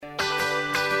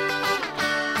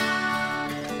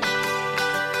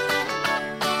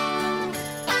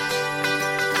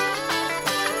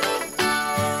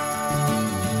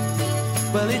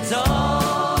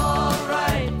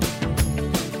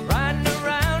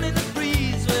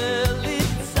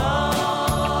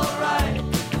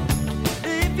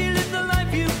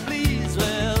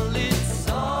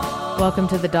Welcome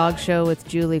to the Dog Show with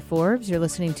Julie Forbes. You're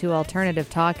listening to Alternative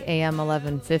Talk, AM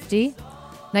 1150.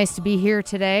 Nice to be here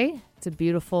today. It's a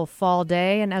beautiful fall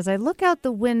day. And as I look out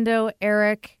the window,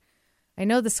 Eric, I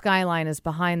know the skyline is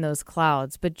behind those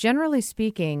clouds, but generally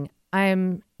speaking,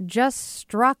 I'm just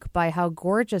struck by how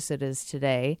gorgeous it is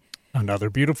today. Another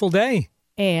beautiful day.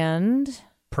 And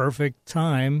perfect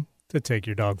time to take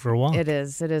your dog for a walk. It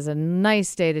is. It is a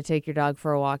nice day to take your dog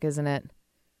for a walk, isn't it?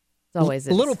 It always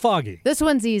is. A little foggy. This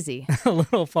one's easy. A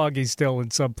little foggy still in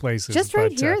some places. Just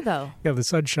right here, though. Yeah, the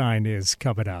sunshine is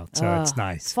coming out, so it's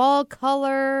nice. Fall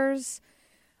colors,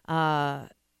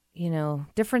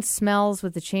 different smells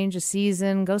with the change of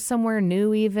season. Go somewhere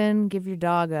new even. Give your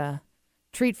dog a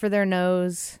treat for their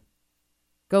nose.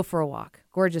 Go for a walk.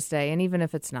 Gorgeous day. And even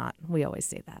if it's not, we always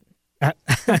say that.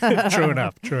 True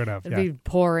enough. It'd be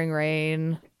pouring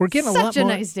rain. We're getting such a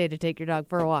nice day to take your dog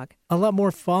for a walk. A lot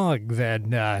more fog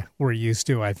than we're used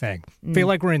to, I think. Feel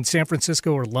like we're in San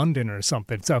Francisco or London or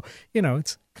something. So,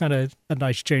 it's kind of a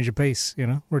nice change of pace.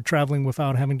 We're traveling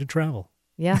without having to travel.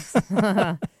 Yes.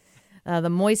 The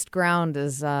moist ground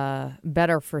is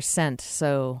better for scent.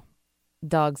 So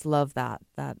dogs love that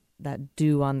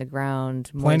dew on the ground.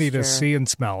 Moisture. Plenty to see and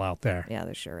smell out there. Yeah,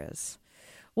 there sure is.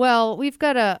 Well, we've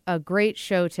got a great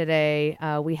show today.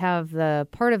 We have the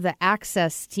part of the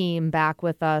Access team back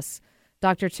with us,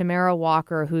 Dr. Tamara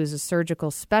Walker, who's a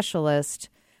surgical specialist.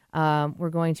 We're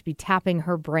going to be tapping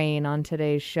her brain on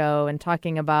today's show and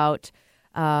talking about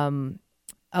a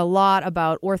lot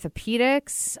about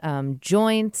orthopedics,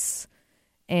 joints,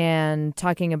 and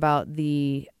talking about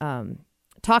the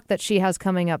talk that she has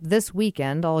coming up this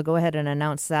weekend. I'll go ahead and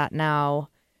announce that now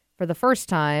for the first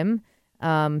time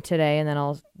today, and then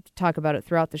I'll talk about it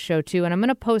throughout the show too. And I'm going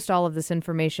to post all of this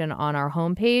information on our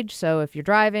homepage. So if you're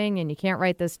driving and you can't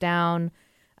write this down,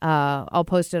 I'll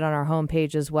post it on our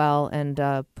homepage as well and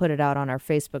put it out on our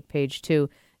Facebook page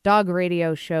too,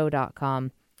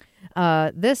 dogradioshow.com.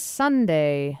 This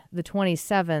Sunday, the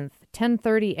 27th,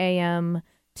 10:30 a.m.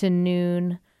 to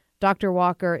noon, Dr.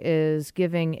 Walker is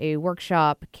giving a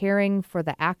workshop, Caring for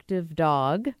the Active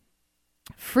Dog,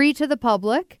 free to the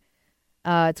public.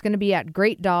 It's going to be at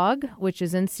Great Dog, which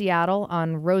is in Seattle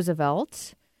on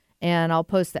Roosevelt. And I'll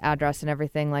post the address and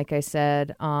everything, like I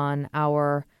said, on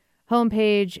our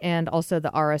homepage and also the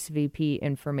RSVP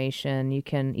information. You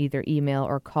can either email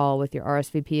or call with your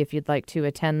RSVP if you'd like to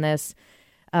attend this.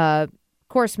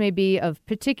 Course may be of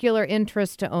particular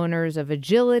interest to owners of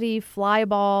agility,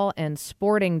 flyball, and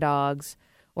sporting dogs,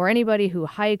 or anybody who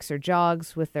hikes or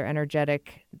jogs with their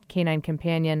energetic canine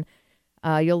companion.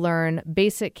 You'll learn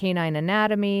basic canine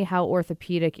anatomy, how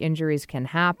orthopedic injuries can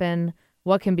happen,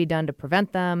 what can be done to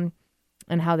prevent them,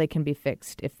 and how they can be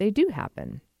fixed if they do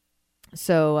happen.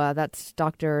 So that's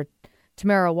Dr.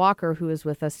 Tamara Walker, who is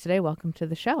with us today. Welcome to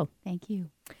the show. Thank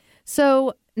you.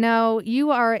 So now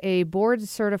you are a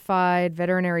board-certified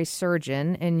veterinary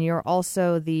surgeon, and you're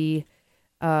also the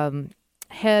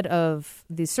head of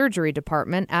the surgery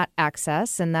department at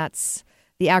Access, and that's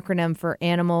the acronym for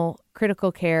Animal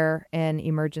Critical Care and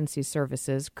Emergency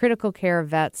Services. Critical Care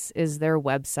Vets is their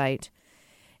website.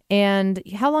 And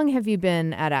how long have you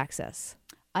been at Access?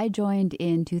 I joined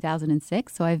in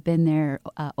 2006, so I've been there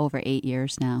over 8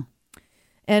 years now.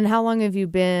 And how long have you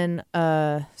been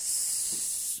a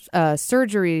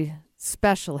surgical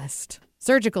specialist?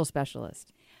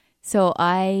 So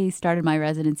I started my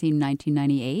residency in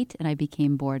 1998, and I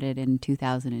became boarded in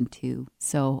 2002,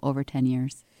 so over 10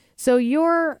 years. So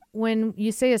when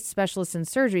you say a specialist in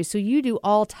surgery, so you do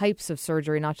all types of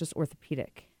surgery, not just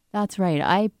orthopedic. That's right.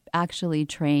 I actually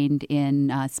trained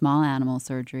in small animal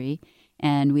surgery,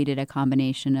 and we did a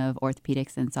combination of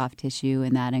orthopedics and soft tissue,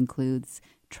 and that includes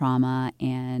trauma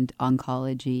and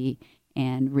oncology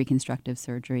and reconstructive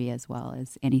surgery, as well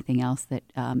as anything else that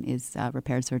is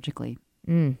repaired surgically.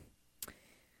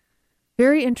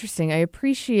 Very interesting. I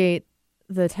appreciate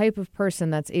the type of person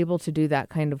that's able to do that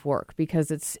kind of work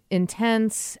because it's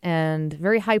intense and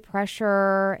very high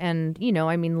pressure and,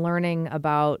 learning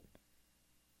about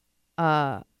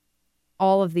all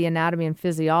of the anatomy and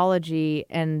physiology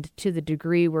and to the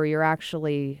degree where you're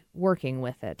actually working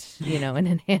with it, in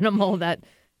an animal that,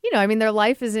 their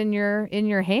life is in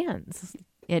your hands.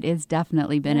 It has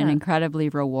definitely been an incredibly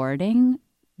rewarding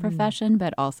profession,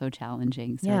 but also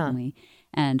challenging, certainly,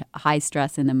 and high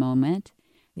stress in the moment.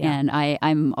 Yeah. And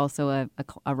I'm also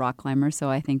a rock climber, so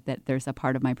I think that there's a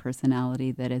part of my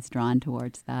personality that is drawn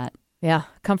towards that. Yeah,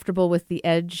 comfortable with the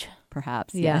edge.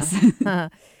 Perhaps, yes.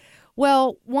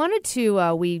 Well,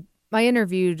 I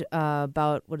interviewed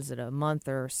about, a month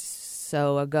or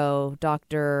so ago,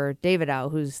 Dr. David Au,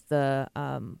 who's the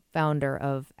founder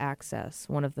of Access,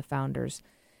 one of the founders.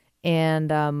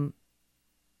 And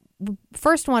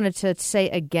first wanted to say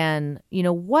again,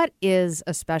 what is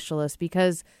a specialist?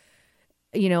 Because,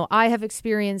 I have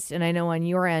experienced, and I know on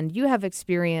your end, you have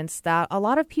experienced that a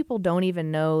lot of people don't even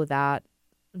know that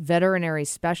veterinary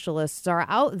specialists are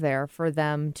out there for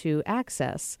them to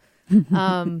access.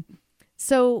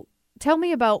 So tell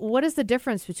me about what is the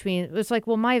difference between, it's like,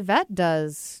 well, my vet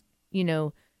does,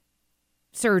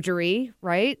 surgery,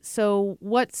 right? So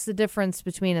what's the difference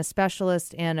between a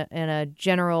specialist and a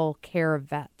general care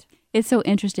vet? It's so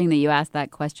interesting that you asked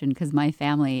that question because my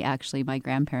family, actually, my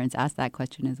grandparents asked that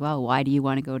question as well. Why do you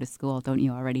want to go to school? Don't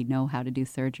you already know how to do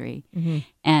surgery? Mm-hmm.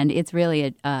 And it's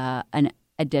really an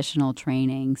additional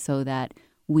training so that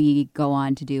we go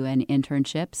on to do an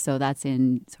internship. So that's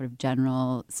in sort of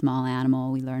general small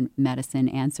animal. We learn medicine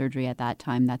and surgery at that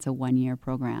time. That's a 1-year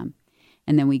program.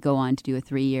 And then we go on to do a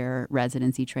 3-year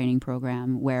residency training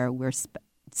program where we're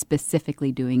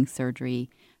specifically doing surgery,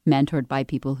 mentored by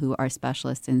people who are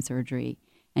specialists in surgery.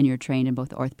 And you're trained in both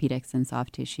orthopedics and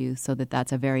soft tissue, so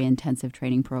that's a very intensive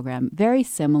training program, very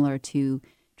similar to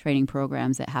training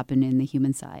programs that happen in the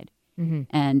human side. Mm-hmm.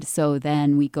 And so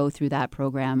then we go through that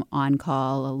program on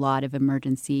call, a lot of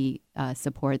emergency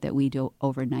support that we do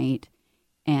overnight.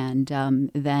 And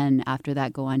then after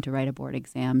that, go on to write a board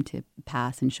exam to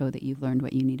pass and show that you've learned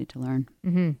what you needed to learn.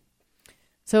 Mm-hmm.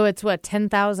 So it's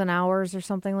 10,000 hours or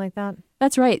something like that?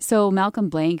 That's right. So Malcolm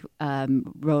Blank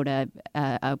wrote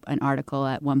an article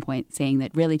at one point saying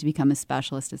that really to become a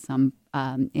specialist is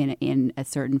in a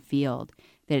certain field,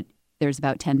 that there's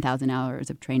about 10,000 hours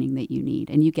of training that you need.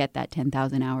 And you get that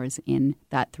 10,000 hours in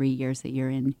that 3 years that you're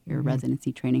in your mm-hmm.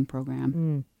 residency training program.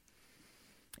 Mm.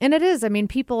 And it is. I mean,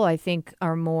 people, I think,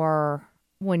 are more,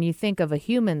 when you think of a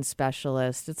human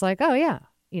specialist, it's like, oh, yeah,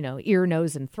 ear,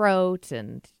 nose, and throat,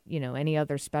 and, any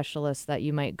other specialist that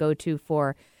you might go to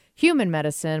for human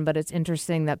medicine. But it's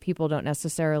interesting that people don't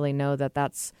necessarily know that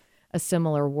that's a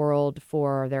similar world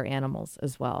for their animals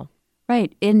as well.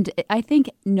 Right. And I think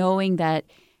knowing that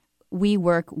we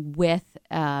work with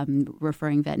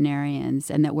referring veterinarians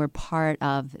and that we're part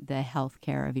of the health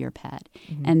care of your pet,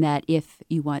 mm-hmm. and that if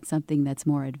you want something that's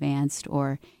more advanced,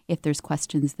 or if there's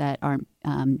questions that aren't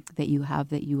that you have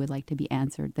that you would like to be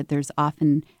answered, that there's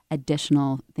often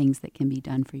additional things that can be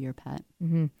done for your pet.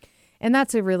 Mm-hmm. And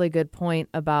that's a really good point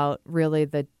about really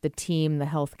the team, the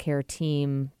healthcare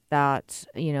team that,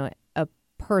 a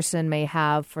person may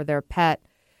have for their pet,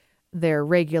 their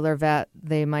regular vet.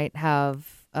 They might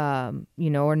have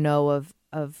or know of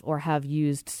or have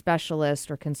used specialists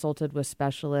or consulted with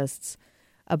specialists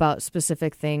about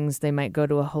specific things. They might go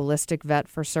to a holistic vet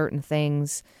for certain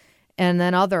things, and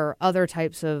then other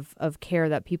types of care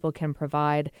that people can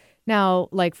provide. Now,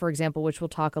 like, for example, which we'll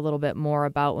talk a little bit more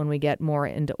about when we get more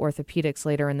into orthopedics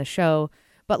later in the show,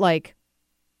 but like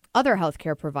other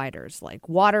healthcare providers, like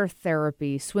water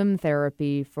therapy, swim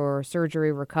therapy for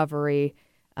surgery recovery.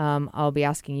 I'll be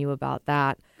asking you about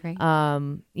that. Great.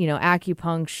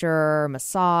 Acupuncture,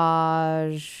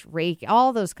 massage, Reiki,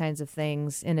 all those kinds of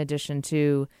things, in addition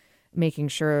to making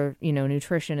sure,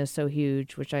 nutrition is so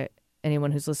huge, which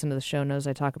anyone who's listened to the show knows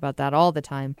I talk about that all the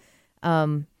time.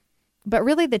 But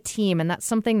really the team, and that's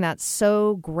something that's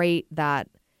so great that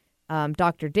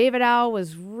Dr. David Au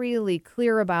was really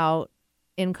clear about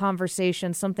in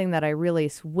conversation, something that I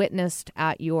really witnessed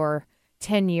at your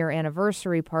 10-year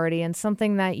anniversary party, and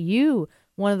something that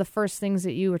one of the first things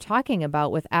that you were talking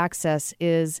about with Access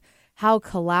is how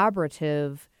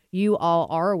collaborative you all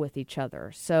are with each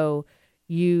other. So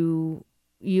you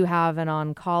have an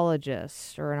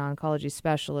oncologist or an oncology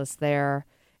specialist there,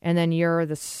 and then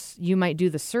you might do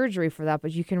the surgery for that,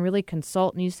 but you can really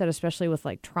consult, and you said especially with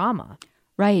like trauma.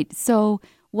 Right. So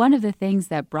one of the things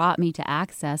that brought me to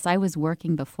Access, I was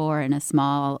working before in a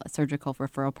small surgical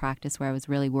referral practice where I was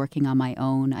really working on my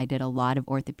own. I did a lot of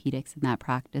orthopedics in that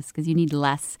practice because you need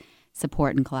less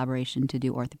support and collaboration to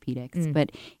do orthopedics. Mm.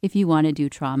 But if you want to do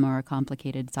trauma or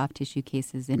complicated soft tissue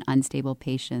cases in unstable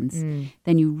patients,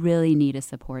 then you really need a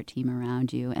support team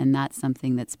around you. And that's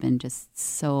something that's been just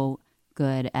so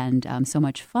good and so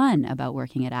much fun about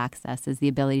working at Access, is the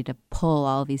ability to pull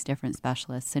all these different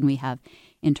specialists. And we have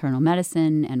internal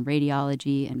medicine and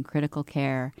radiology and critical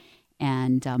care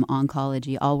and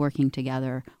oncology all working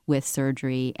together with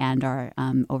surgery and our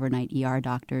overnight ER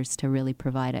doctors to really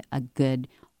provide a good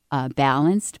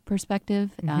balanced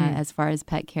perspective as far as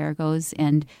pet care goes.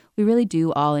 And we really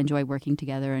do all enjoy working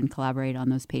together and collaborate on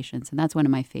those patients. And that's one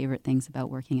of my favorite things about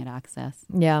working at Access.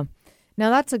 Yeah. Now,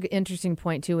 that's an interesting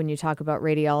point, too, when you talk about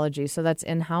radiology. So that's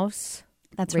in-house?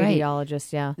 That's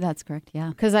radiologist, right. Yeah. That's correct, yeah.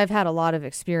 Because I've had a lot of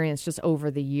experience just over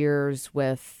the years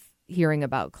with hearing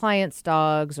about clients'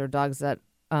 dogs or dogs that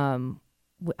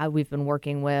we've been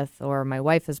working with, or my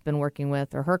wife has been working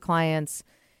with, or her clients.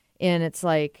 And it's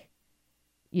like,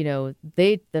 you know,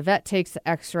 the vet takes the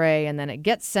x-ray and then it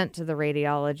gets sent to the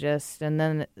radiologist,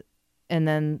 and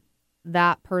then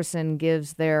that person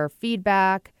gives their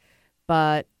feedback.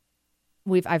 But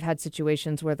I've had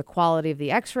situations where the quality of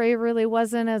the x-ray really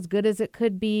wasn't as good as it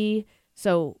could be.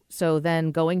 So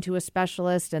then going to a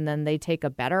specialist, and then they take a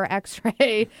better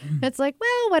x-ray. It's like,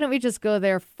 well, why don't we just go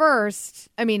there first?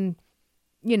 I mean,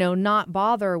 you know, not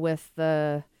bother with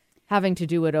the having to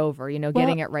do it over, you know,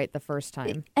 getting it right the first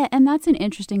time. And that's an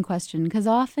interesting question, because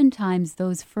oftentimes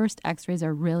those first x-rays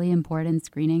are really important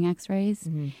screening x-rays.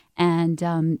 Mm-hmm.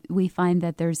 And we find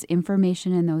that there's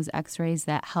information in those x-rays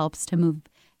that helps to move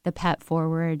the pet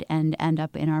forward and end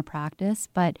up in our practice.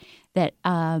 But that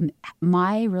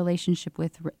my relationship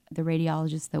with the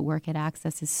radiologists that work at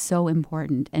Access is so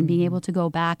important, and being able to go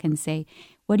back and say,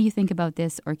 what do you think about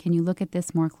this? Or can you look at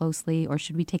this more closely? Or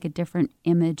should we take a different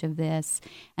image of this?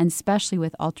 And especially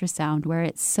with ultrasound, where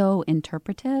it's so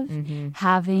interpretive,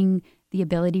 having the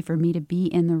ability for me to be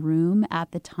in the room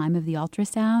at the time of the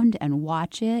ultrasound and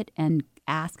watch it and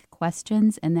ask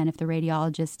questions. And then if the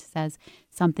radiologist says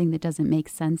something that doesn't make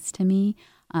sense to me,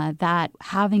 that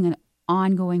having an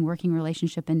ongoing working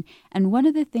relationship. And one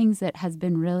of the things that has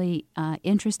been really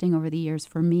interesting over the years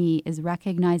for me is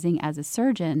recognizing, as a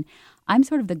surgeon, I'm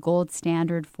sort of the gold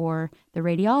standard for the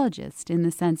radiologist, in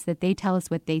the sense that they tell us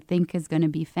what they think is going to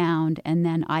be found, and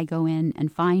then I go in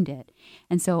and find it.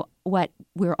 And so what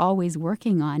we're always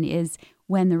working on is,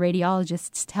 when the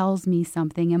radiologist tells me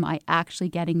something, am I actually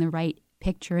getting the right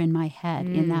picture in my head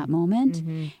in that moment?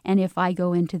 Mm-hmm. And if I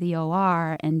go into the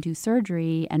OR and do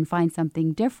surgery and find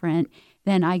something different,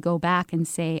 then I go back and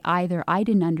say, either I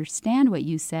didn't understand what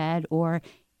you said, or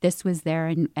this was there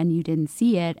and you didn't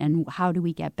see it, and how do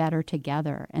we get better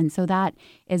together? And so that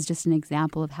is just an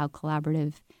example of how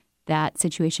collaborative that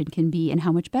situation can be, and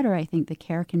how much better I think the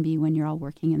care can be when you're all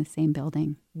working in the same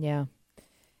building. Yeah.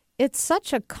 It's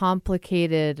such a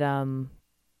complicated health,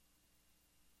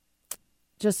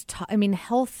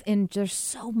 and there's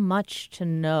so much to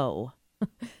know.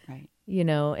 Right. You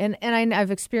know, and I've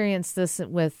experienced this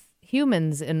with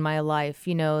humans in my life.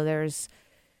 You know,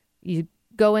 you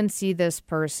go and see this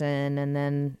person,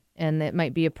 and it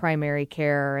might be a primary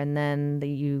care, and then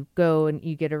you go and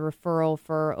you get a referral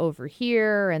for over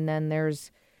here, and then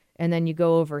you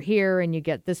go over here and you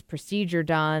get this procedure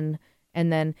done,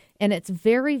 and it's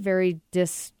very, very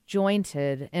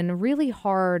disjointed and really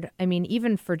hard. I mean,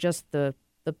 even for just the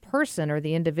person or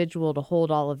the individual to hold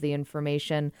all of the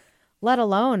information, let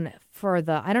alone for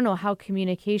I don't know how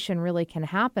communication really can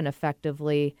happen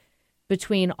effectively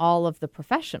between all of the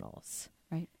professionals.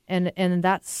 Right. And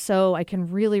that's so, I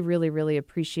can really, really, really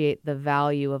appreciate the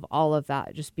value of all of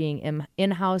that, just being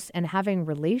in-house and having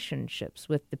relationships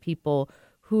with the people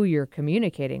who you're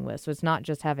communicating with. So it's not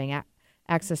just having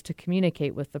access to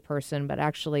communicate with the person, but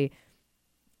actually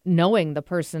knowing the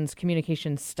person's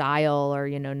communication style, or,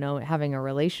 you know, having a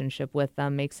relationship with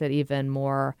them makes it even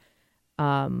more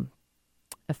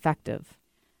effective.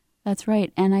 That's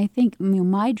right. And I think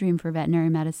my dream for veterinary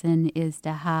medicine is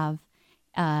to have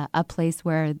a place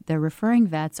where the referring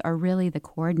vets are really the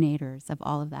coordinators of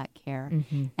all of that care.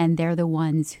 Mm-hmm. And they're the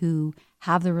ones who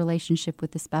have the relationship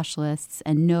with the specialists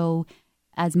and know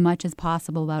as much as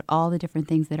possible about all the different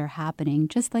things that are happening,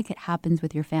 just like it happens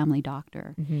with your family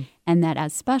doctor. Mm-hmm. And that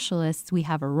as specialists, we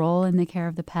have a role in the care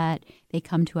of the pet. They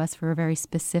come to us for a very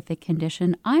specific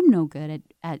condition. I'm no good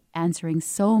at answering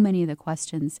so many of the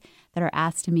questions that are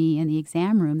asked to me in the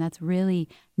exam room. That's really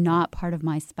not part of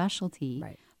my specialty.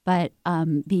 Right. But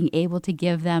being able to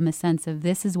give them a sense of,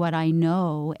 this is what I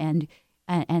know, and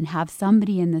have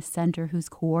somebody in the center who's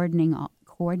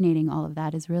coordinating all of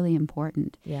that is really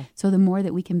important. Yeah. So the more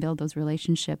that we can build those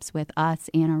relationships with us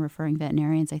and our referring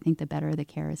veterinarians, I think the better the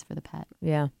care is for the pet.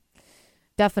 Yeah,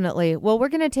 definitely. Well, we're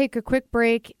going to take a quick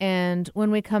break, and when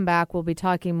we come back, we'll be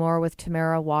talking more with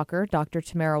Tamara Walker, Dr.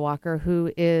 Tamara Walker,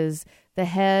 who is the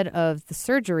head of the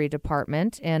surgery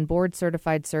department and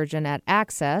board-certified surgeon at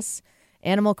Access,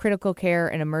 Animal Critical Care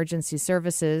and Emergency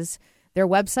Services. Their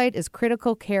website is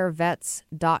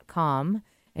criticalcarevets.com.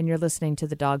 And you're listening to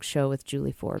The Dog Show with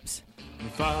Julie Forbes.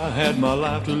 If I had my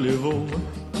life to live over,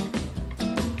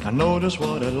 I know just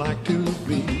what I'd like to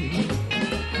be.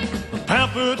 A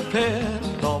pampered pet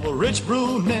of a rich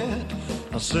brunette,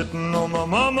 sitting on my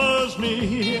mama's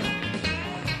knee.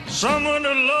 Someone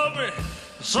to love me,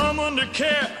 someone to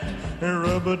care, and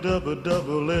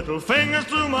rub-a-dub-a-dub-a little fingers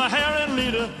through my hair and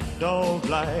lead a dog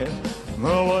life.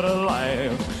 Oh, what a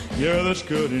life, yeah, that's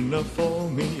good enough for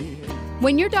me.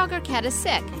 When your dog or cat is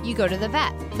sick, you go to the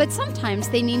vet, but sometimes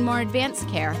they need more advanced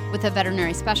care with a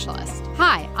veterinary specialist.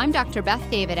 Hi, I'm Dr. Beth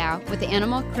Davidow with the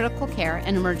Animal Critical Care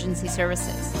and Emergency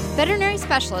Services. Veterinary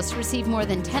specialists receive more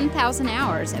than 10,000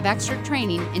 hours of extra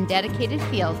training in dedicated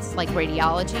fields like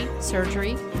radiology,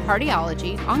 surgery,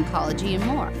 cardiology, oncology, and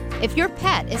more. If your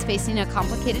pet is facing a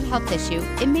complicated health issue,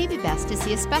 it may be best to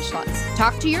see a specialist.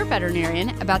 Talk to your veterinarian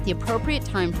about the appropriate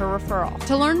time for referral.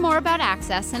 To learn more about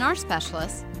Access and our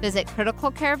specialists, visit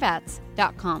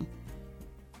criticalcarevets.com.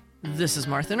 This is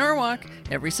Martha Norwalk.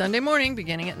 Every Sunday morning,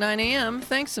 beginning at 9 a.m.,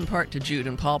 thanks in part to Jude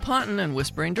and Paul Ponton and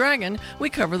Whispering Dragon, we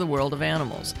cover the world of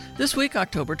animals. This week,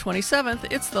 October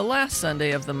 27th, it's the last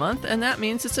Sunday of the month, and that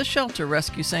means it's a shelter,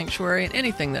 rescue sanctuary, and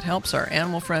anything that helps our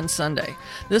animal friends Sunday.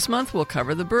 This month, we'll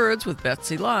cover the birds with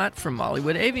Betsy Lott from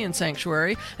Mollywood Avian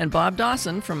Sanctuary and Bob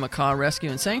Dawson from Macaw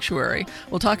Rescue and Sanctuary.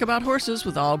 We'll talk about horses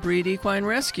with All Breed Equine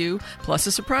Rescue, plus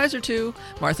a surprise or two.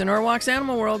 Martha Norwalk's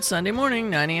Animal World, Sunday morning,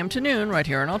 9 a.m. to noon, right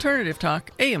here on Alternative Talk,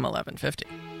 AM 1150.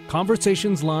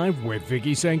 Conversations Live with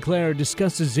Vicki St. Clair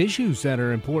discusses issues that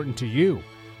are important to you,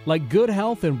 like good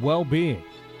health and well-being,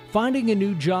 finding a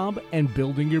new job and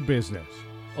building your business,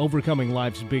 overcoming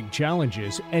life's big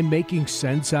challenges and making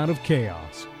sense out of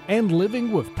chaos, and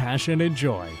living with passion and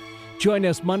joy. Join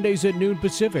us Mondays at noon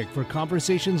Pacific for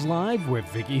Conversations Live with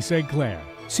Vicki St. Clair.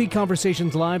 See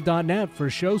conversationslive.net for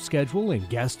show schedule and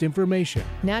guest information.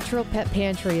 Natural Pet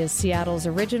Pantry is Seattle's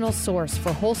original source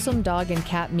for wholesome dog and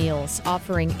cat meals,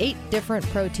 offering 8 different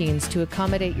proteins to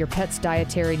accommodate your pet's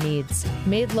dietary needs.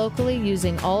 Made locally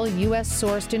using all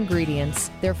U.S.-sourced ingredients,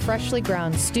 their freshly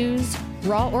ground stews,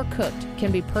 raw or cooked,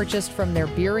 can be purchased from their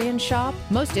Burien shop,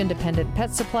 most independent pet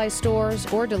supply stores,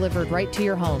 or delivered right to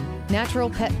your home. Natural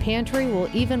Pet Pantry will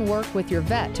even work with your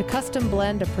vet to custom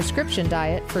blend a prescription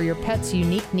diet for your pet's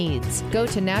unique needs. Go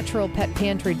to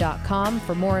naturalpetpantry.com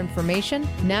for more information.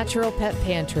 Natural Pet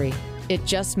Pantry. It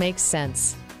just makes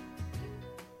sense.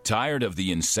 Tired of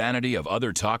the insanity of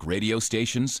other talk radio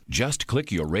stations? Just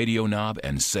click your radio knob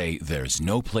and say there's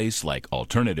no place like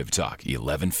Alternative Talk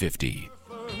 1150.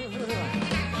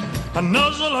 A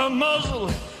nuzzle, a muzzle,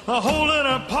 a hole in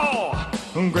her paw.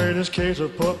 Greatest case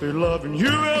of puppy loving you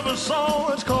ever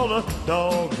saw. It's called a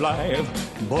dog's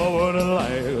life. Boy, what a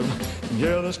life.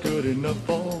 Yeah, that's good enough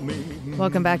for me.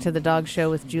 Welcome back to the Dog Show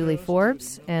with Julie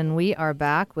Forbes, and we are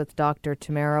back with Dr.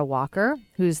 Tamara Walker,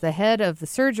 who's the head of the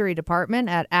surgery department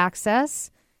at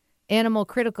Access, Animal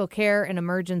Critical Care and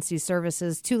Emergency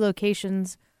Services, 2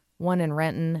 locations, one in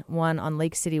Renton, one on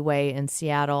Lake City Way in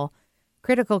Seattle.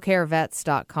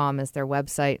 criticalcarevets.com is their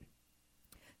website.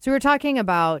 So we're talking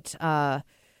about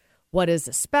what is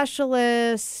a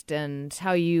specialist and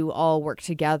how you all work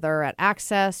together at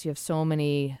Access. You have so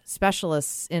many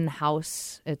specialists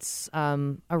in-house. It's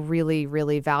a really,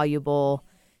 really valuable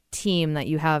team that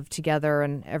you have together,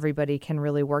 and everybody can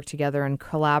really work together and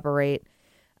collaborate.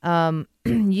 You're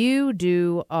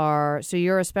a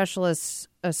specialist,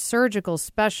 a surgical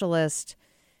specialist,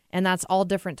 and that's all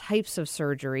different types of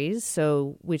surgeries.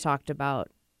 So we talked about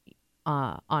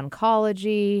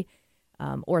oncology,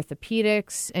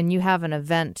 orthopedics, and you have an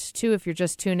event, too, if you're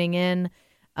just tuning in.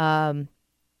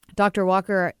 Dr.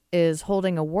 Walker is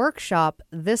holding a workshop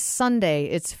this Sunday.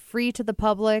 It's free to the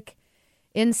public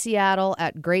in Seattle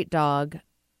at Great Dog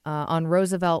on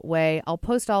Roosevelt Way. I'll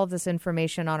post all of this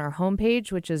information on our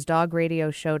homepage, which is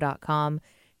dogradioshow.com,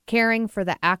 Caring for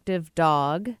the Active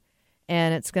Dog.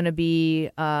 And it's going to be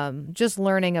just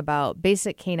learning about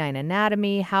basic canine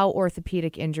anatomy, how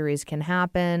orthopedic injuries can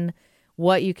happen,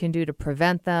 what you can do to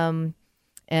prevent them,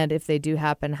 and if they do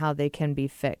happen, how they can be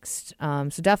fixed.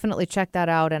 So definitely check that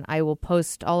out, and I will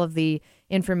post all of the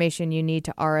information you need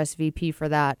to RSVP for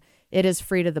that. It is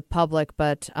free to the public,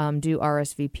 but do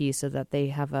RSVP so that they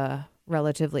have a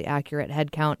relatively accurate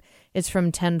head count. It's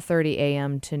from 10:30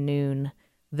 a.m. to noon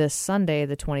this Sunday,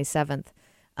 the 27th.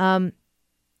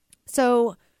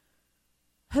 So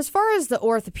as far as the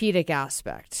orthopedic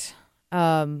aspect,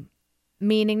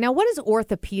 meaning, now what is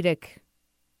orthopedic?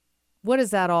 What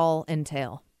does that all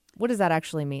entail? What does that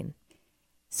actually mean?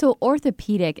 So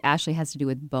orthopedic actually has to do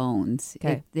with bones.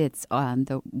 Okay. It's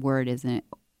the word isn't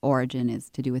origin is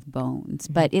to do with bones,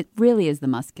 but it really is the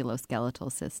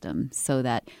musculoskeletal system, so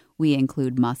that we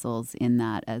include muscles in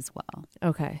that as well.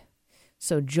 Okay.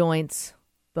 So joints,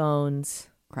 bones,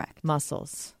 Correct.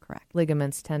 muscles, Correct.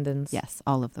 ligaments, tendons. Yes,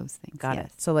 all of those things. Got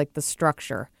yes. it. So like the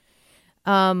structure.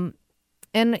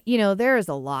 And, you know, there is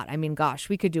a lot. I mean, gosh,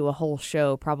 we could do a whole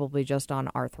show probably just on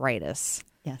arthritis.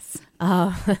 Yes.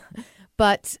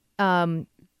 But,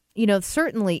 you know,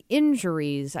 certainly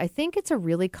injuries, I think it's a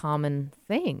really common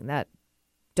thing that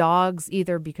dogs,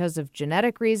 either because of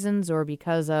genetic reasons or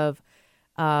because of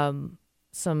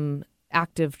some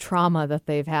active trauma that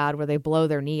they've had where they blow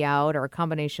their knee out or a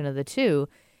combination of the two,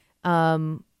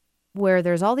 where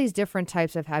there's all these different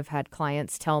types of, I've had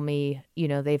clients tell me,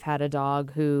 they've had a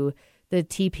dog who the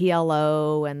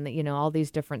TPLO and, all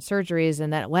these different surgeries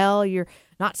and that, well, you're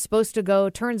not supposed to go.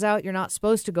 Turns out you're not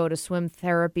supposed to go to swim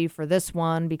therapy for this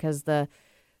one because the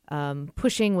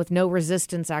pushing with no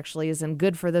resistance actually isn't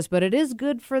good for this, but it is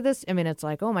good for this. I mean, it's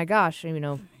like, oh my gosh,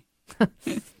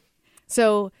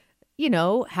 So,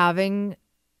 having,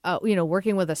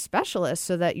 working with a specialist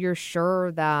so that you're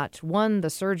sure that, one, the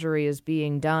surgery is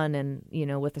being done and,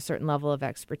 with a certain level of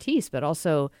expertise, but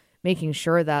also making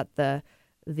sure that the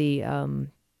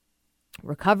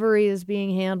recovery is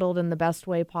being handled in the best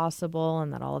way possible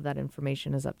and that all of that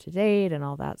information is up to date and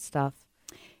all that stuff.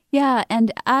 Yeah,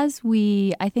 and I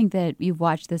think that you've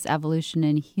watched this evolution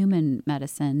in human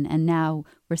medicine, and now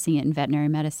we're seeing it in veterinary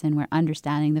medicine. We're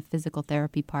understanding the physical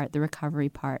therapy part, the recovery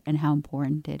part, and how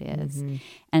important it is,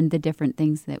 and the different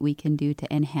things that we can do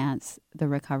to enhance the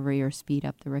recovery or speed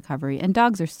up the recovery. And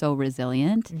dogs are so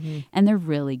resilient, and they're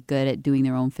really good at doing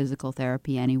their own physical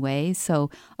therapy anyway. So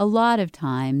a lot of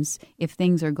times, if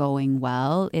things are going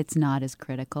well, it's not as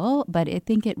critical, but I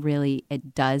think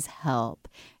it does help.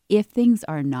 If things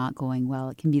are not going well,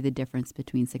 it can be the difference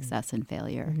between success and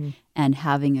failure. And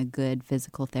having a good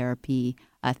physical therapy,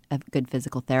 a good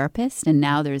physical therapist. And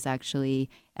now there's actually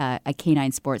a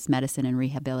canine sports medicine and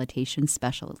rehabilitation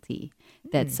specialty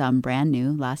that's brand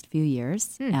new, last few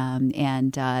years.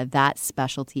 And that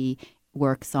specialty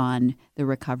works on the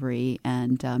recovery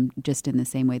and just in the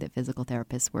same way that physical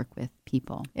therapists work with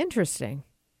people. Interesting.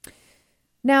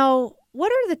 Now, what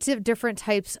are the different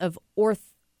types of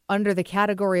under the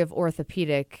category of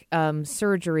orthopedic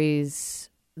surgeries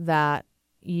that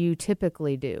you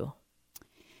typically do?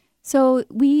 So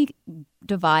we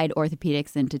divide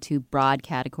orthopedics into two broad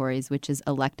categories, which is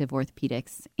elective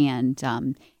orthopedics and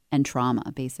trauma,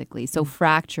 basically. So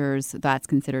fractures, that's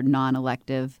considered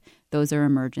non-elective. Those are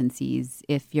emergencies.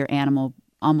 If your animal,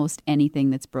 almost anything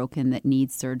that's broken that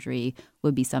needs surgery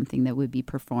would be something that would be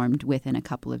performed within a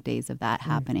couple of days of that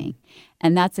happening.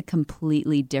 And that's a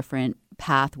completely different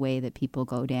pathway that people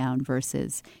go down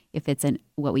versus if it's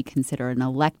what we consider an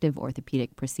elective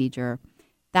orthopedic procedure.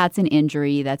 That's an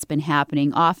injury that's been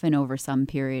happening often over some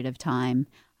period of time.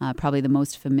 Probably the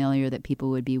most familiar that people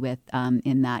would be with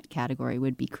in that category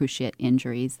would be cruciate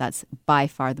injuries. That's by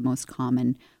far the most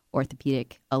common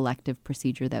orthopedic elective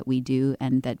procedure that we do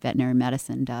and that veterinary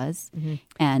medicine does.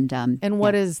 And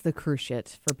what is the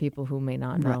cruciate for people who may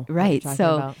not know? Right.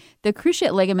 So the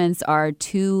cruciate ligaments are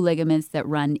two ligaments that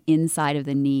run inside of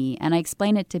the knee. And I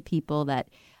explain it to people that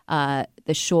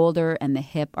the shoulder and the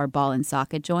hip are ball and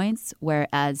socket joints,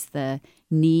 whereas the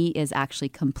knee is actually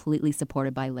completely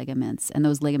supported by ligaments. And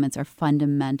those ligaments are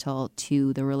fundamental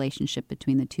to the relationship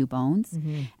between the two bones.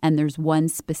 And there's one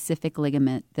specific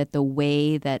ligament that the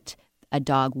way that a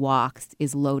dog walks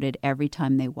is loaded every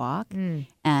time they walk,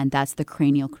 and that's the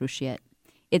cranial cruciate.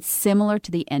 It's similar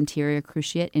to the anterior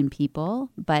cruciate in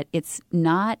people, but it's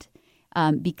not,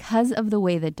 because of the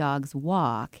way that dogs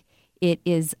walk, it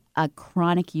is a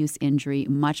chronic use injury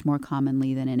much more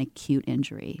commonly than an acute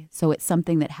injury. So it's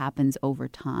something that happens over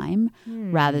time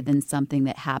rather than something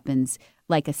that happens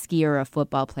like a skier or a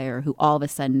football player who all of a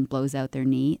sudden blows out their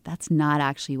knee. That's not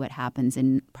actually what happens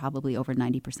in probably over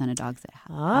 90% of dogs that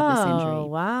have this injury. Oh,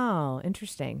 wow.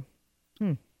 Interesting.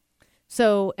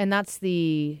 So, and that's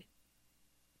the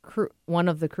one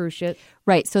of the cruciate?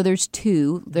 Right. So there's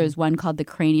two. There's one called the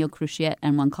cranial cruciate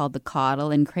and one called the caudal.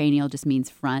 And cranial just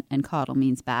means front and caudal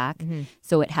means back.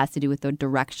 So it has to do with the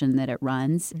direction that it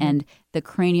runs. And the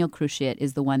cranial cruciate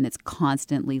is the one that's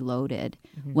constantly loaded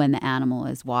when the animal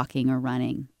is walking or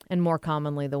running. And more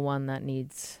commonly the one that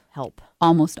needs help.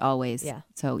 Almost always. Yeah.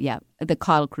 So, the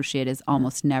caudal cruciate is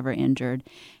almost never injured.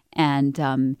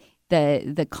 And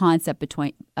the concept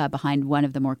behind one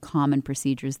of the more common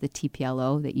procedures, the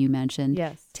TPLO that you mentioned,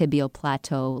 tibial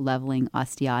plateau leveling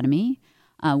osteotomy.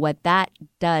 What that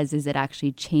does is it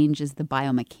actually changes the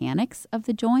biomechanics of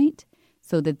the joint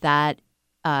so that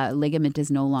ligament is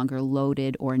no longer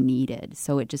loaded or needed.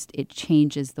 So it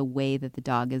changes the way that the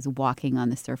dog is walking on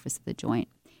the surface of the joint.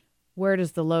 Where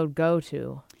does the load go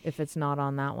to if it's not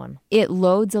on that one? It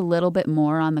loads a little bit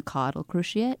more on the caudal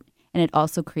cruciate. And it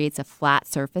also creates a flat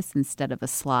surface instead of a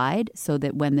slide so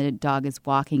that when the dog is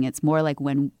walking, it's more like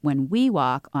when we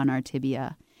walk on our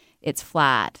tibia, it's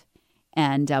flat.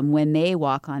 And when they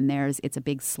walk on theirs, it's a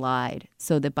big slide.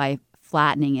 So that by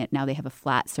flattening it, now they have a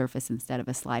flat surface instead of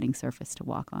a sliding surface to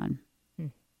walk on.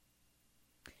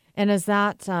 And is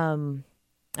that,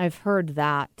 I've heard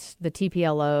that the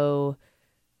TPLO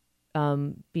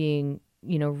being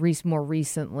more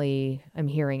recently I'm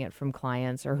hearing it from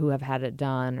clients or who have had it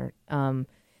done, or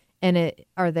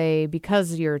are they,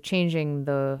 because you're changing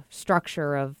the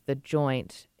structure of the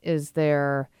joint, is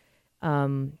there,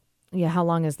 how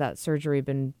long has that surgery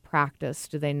been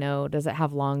practiced? Do they know? Does it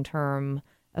have long-term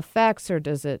effects, or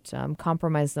does it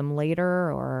compromise them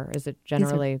later, or is it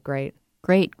generally great?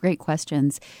 Great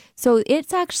questions. So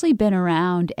it's actually been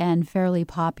around and fairly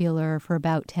popular for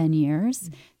about 10 years.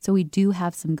 Mm-hmm. So we do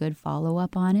have some good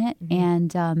follow-up on it.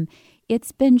 Mm-hmm. And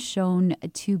it's been shown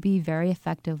to be very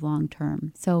effective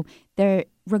long-term. So there,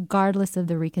 regardless of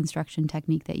the reconstruction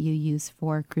technique that you use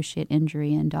for cruciate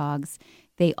injury in dogs,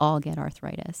 they all get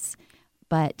arthritis.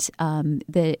 But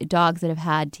the dogs that have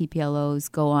had TPLOs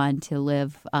go on to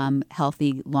live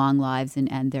healthy, long lives,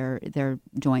 and their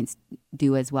joints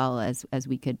do as well as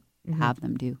we could have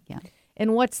them do. Yeah.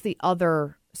 And what's the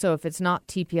other? So if it's not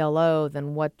TPLO,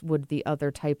 then what would the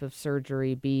other type of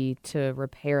surgery be to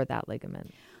repair that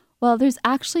ligament? Well, there's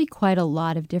actually quite a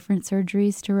lot of different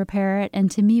surgeries to repair it.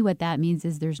 And to me, what that means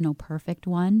is there's no perfect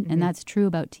one. Mm-hmm. And that's true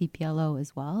about TPLO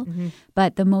as well. Mm-hmm.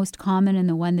 But the most common and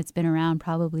the one that's been around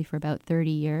probably for about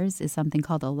 30 years is something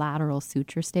called a lateral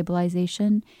suture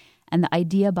stabilization. And the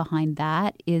idea behind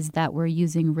that is that we're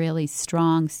using really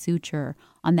strong suture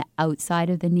on the outside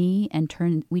of the knee and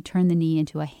we turn the knee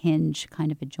into a hinge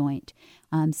kind of a joint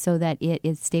so that it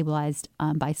is stabilized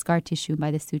by scar tissue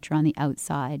by the suture on the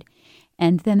outside.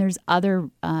 And then there's other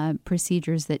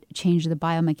procedures that change the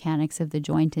biomechanics of the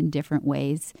joint in different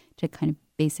ways to kind of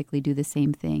basically do the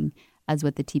same thing as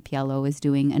what the TPLO is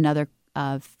doing. Another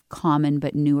common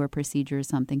but newer procedure is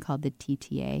something called the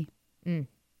TTA.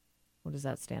 What does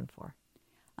that stand for?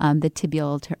 The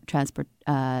tibial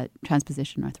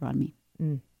transposition orthotomy.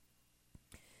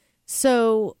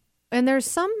 So, and there's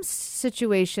some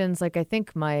situations, like I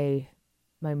think my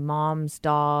mom's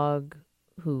dog,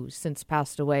 who since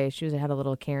passed away, she had a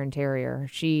little Cairn Terrier.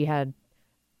 She had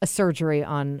a surgery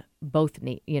on both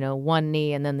knee, one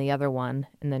knee and then the other one,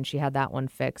 and then she had that one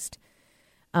fixed.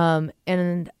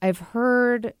 And I've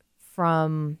heard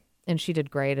and she did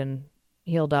great and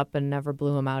healed up and never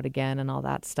blew him out again and all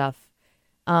that stuff.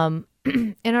 And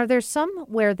are there some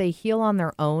where they heal on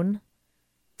their own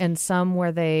and some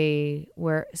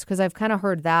because I've kind of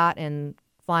heard that and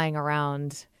flying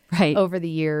around over the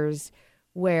years,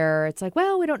 where it's like,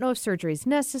 well, we don't know if surgery is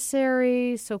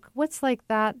necessary. So what's like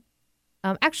that?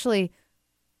 Actually,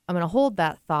 I'm going to hold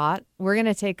that thought. We're going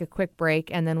to take a quick break.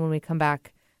 And then when we come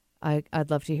back, I'd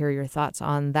love to hear your thoughts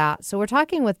on that. So we're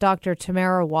talking with Dr.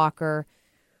 Tamara Walker,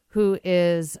 who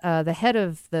is the head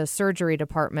of the surgery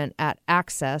department at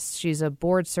Access. She's a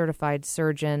board-certified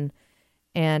surgeon,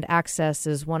 and Access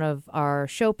is one of our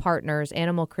show partners,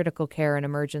 Animal Critical Care and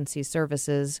Emergency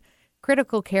Services.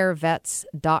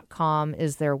 criticalcarevets.com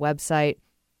is their website.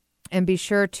 And be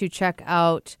sure to check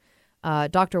out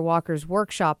Dr. Walker's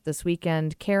workshop this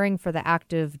weekend, Caring for the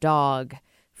Active Dog.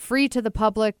 Free to the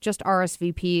public, just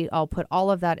RSVP. I'll put all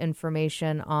of that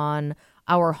information on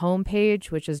our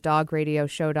homepage, which is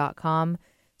dogradioshow.com.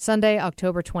 Sunday,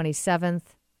 October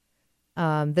 27th,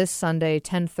 this Sunday,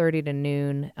 10:30 to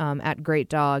noon at Great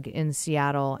Dog in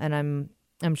Seattle. And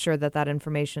I'm sure that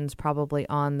information is probably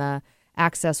on the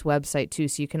Access website too,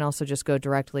 so you can also just go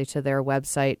directly to their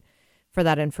website for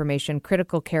that information,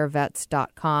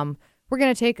 criticalcarevets.com. We're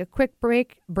going to take a quick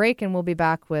break, and we'll be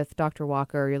back with Dr.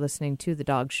 Walker. You're listening to The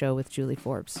Dog Show with Julie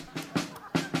Forbes.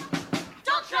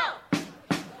 Dog Show!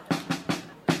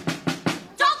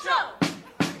 Dog Show!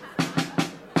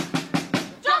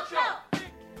 Dog Show!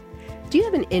 Do you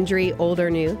have an injury, old or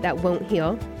new, that won't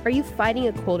heal? Are you fighting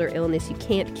a cold or illness you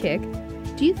can't kick?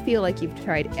 Do you feel like you've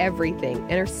tried everything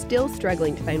and are still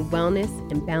struggling to find wellness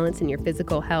and balance in your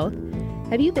physical health?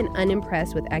 Have you been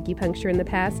unimpressed with acupuncture in the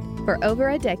past? For over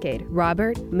a decade,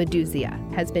 Robert Meduzia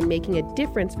has been making a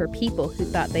difference for people who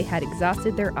thought they had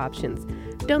exhausted their options.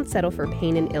 Don't settle for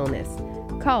pain and illness.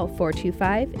 Call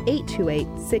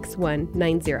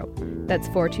 425-828-6190. That's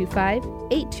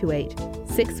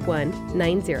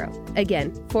 425-828-6190.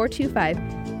 Again,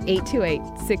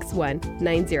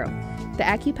 425-828-6190. The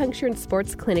Acupuncture and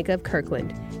Sports Clinic of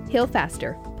Kirkland. Heal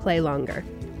faster, play longer.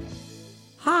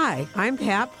 Hi, I'm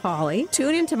Pat Pauley.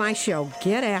 Tune into my show,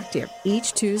 Get Active,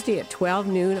 each Tuesday at 12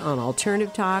 noon on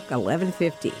Alternative Talk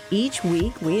 1150. Each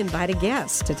week, we invite a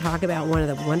guest to talk about one of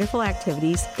the wonderful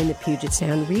activities in the Puget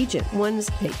Sound region, ones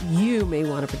that you may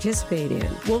want to participate in.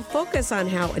 We'll focus on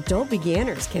how adult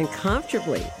beginners can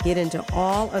comfortably get into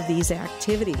all of these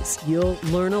activities. You'll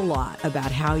learn a lot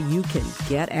about how you can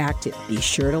get active. Be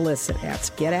sure to listen. That's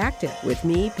Get Active with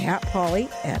me, Pat Pauley,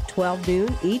 at 12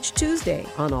 noon each Tuesday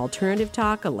on Alternative Talk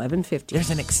Talk 1150. There's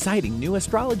an exciting new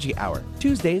astrology hour,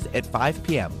 Tuesdays at 5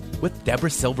 p.m. with Deborah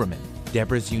Silverman.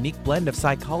 Deborah's unique blend of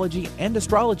psychology and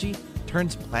astrology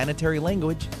turns planetary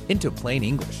language into plain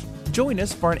English. Join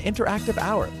us for an interactive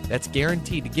hour that's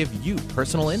guaranteed to give you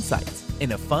personal insights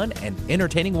in a fun and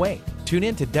entertaining way. Tune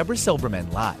in to Deborah Silverman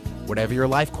live. Whatever your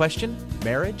life question,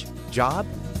 marriage, job,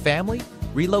 family,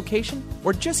 relocation,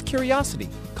 or just curiosity,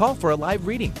 call for a live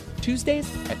reading Tuesdays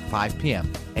at 5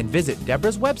 p.m. and visit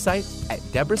Deborah's website at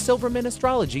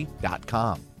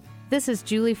deborahsilvermanastrology.com. This is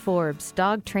Julie Forbes,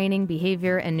 dog training,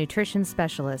 behavior, and nutrition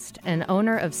specialist and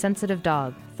owner of Sensitive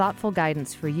Dog, thoughtful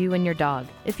guidance for you and your dog.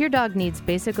 If your dog needs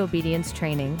basic obedience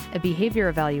training, a behavior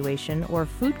evaluation, or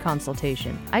food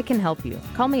consultation, I can help you.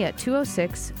 Call me at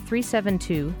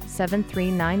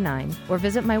 206-372-7399 or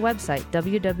visit my website,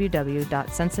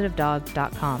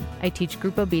 www.sensitivedog.com. I teach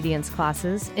group obedience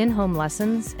classes, in-home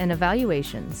lessons, and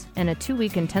evaluations, and a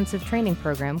 2-week intensive training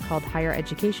program called Higher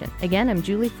Education. Again, I'm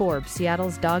Julie Forbes,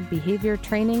 Seattle's dog behavior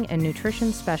training and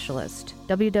nutrition specialist.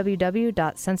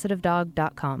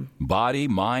 www.sensitivedog.com. Body,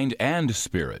 mind, and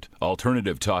spirit.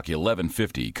 Alternative Talk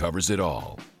 1150 covers it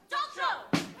all. Dog show!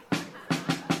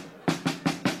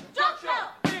 Dog show!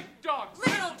 Big dogs,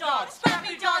 little dogs,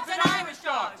 scrappy dogs, and Irish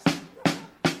dogs.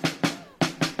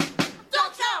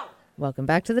 Dog show! Welcome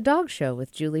back to the Dog Show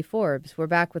with Julie Forbes. We're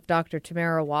back with Dr.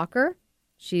 Tamara Walker.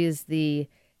 She is the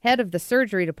head of the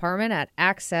surgery department at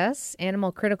Access,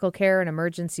 Animal Critical Care and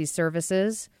Emergency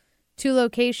Services. 2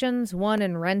 locations, one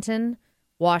in Renton,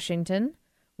 Washington,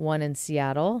 one in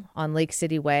Seattle on Lake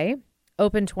City Way,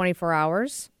 open 24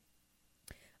 hours.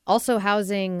 Also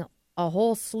housing a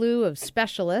whole slew of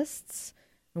specialists.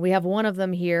 We have one of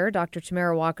them here. Dr.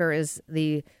 Tamara Walker is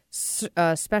the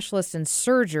specialist in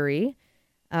surgery,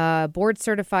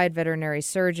 board-certified veterinary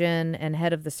surgeon, and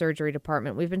head of the surgery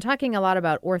department. We've been talking a lot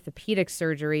about orthopedic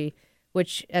surgery,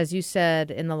 which, as you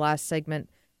said in the last segment,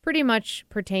 pretty much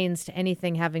pertains to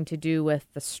anything having to do with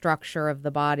the structure of the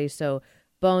body. So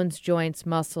bones, joints,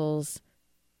 muscles,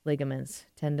 ligaments,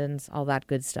 tendons, all that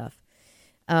good stuff.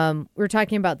 We're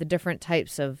talking about the different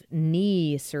types of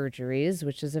knee surgeries,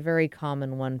 which is a very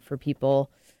common one for people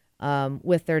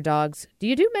with their dogs. Do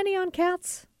you do many on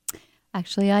cats?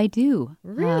 Actually, I do.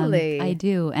 Really? I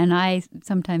do. And I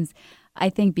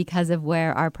think because of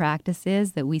where our practice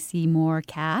is, that we see more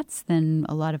cats than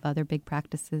a lot of other big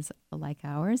practices like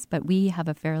ours. But we have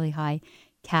a fairly high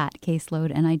cat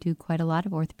caseload, and I do quite a lot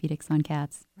of orthopedics on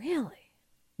cats. Really?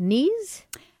 Knees?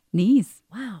 Knees.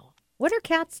 Wow. What are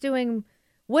cats doing?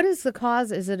 What is the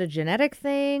cause? Is it a genetic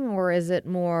thing, or is it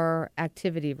more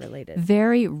activity related?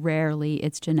 Very rarely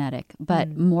it's genetic,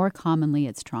 but more commonly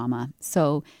it's trauma.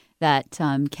 So that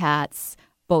cats,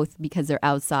 both because they're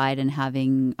outside and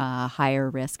having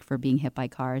higher risk for being hit by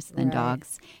cars than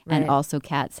dogs, and also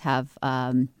cats have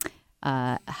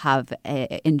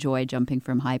enjoy jumping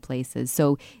from high places.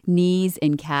 So knees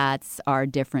in cats are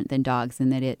different than dogs in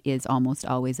that it is almost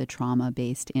always a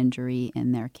trauma-based injury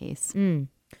in their case.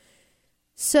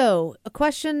 So a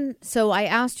question. So I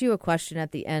asked you a question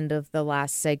at the end of the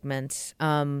last segment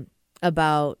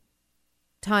about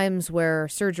times where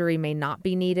surgery may not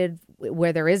be needed,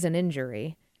 where there is an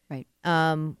injury, right?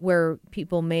 Where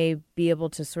people may be able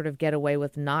to sort of get away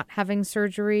with not having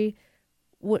surgery.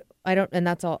 I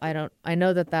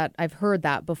know that I've heard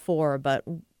that before, but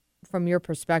from your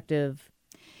perspective,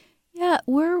 yeah,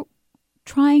 we're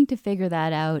trying to figure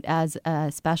that out as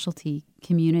a specialty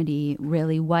community.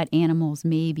 Really, what animals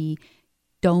maybe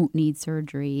don't need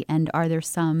surgery, and are there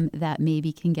some that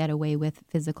maybe can get away with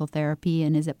physical therapy?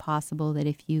 And is it possible that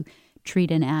if you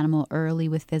treat an animal early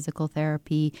with physical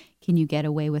therapy, can you get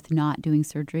away with not doing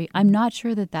surgery? I'm not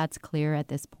sure that that's clear at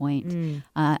this point.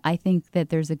 I think that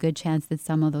there's a good chance that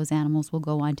some of those animals will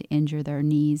go on to injure their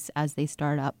knees as they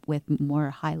start up with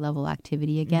more high-level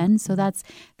activity again. So that's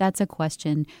a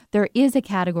question. There is a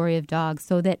category of dogs,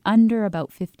 so that under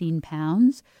about 15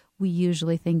 pounds, we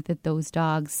usually think that those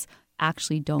dogs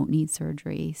actually don't need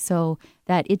surgery. So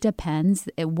that it depends.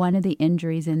 One of the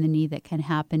injuries in the knee that can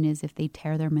happen is if they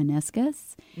tear their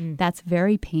meniscus. That's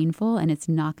very painful, and it's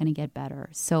not going to get better.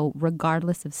 So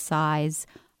regardless of size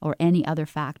or any other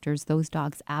factors, those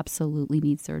dogs absolutely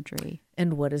need surgery.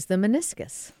 And what is the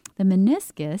meniscus? The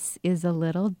meniscus is a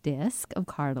little disc of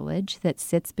cartilage that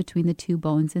sits between the 2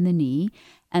 bones in the knee,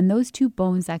 and those 2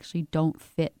 bones actually don't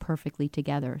fit perfectly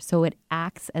together. So it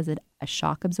acts as a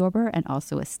shock absorber and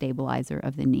also a stabilizer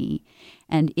of the knee.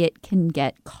 And it can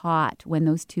get caught when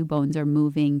those 2 bones are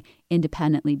moving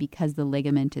independently because the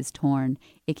ligament is torn.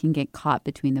 It can get caught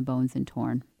between the bones and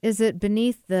torn. Is it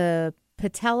beneath the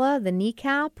patella, the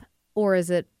kneecap, or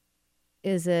is it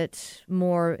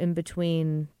more in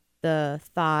between the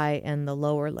thigh and the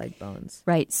lower leg bones?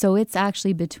 Right. So it's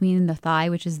actually between the thigh,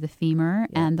 which is the femur,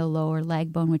 and the lower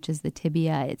leg bone, which is the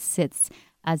tibia. It sits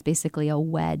as basically a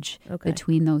wedge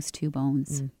between those two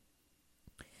bones.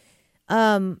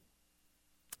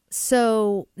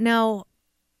 So now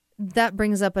that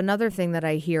brings up another thing that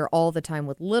I hear all the time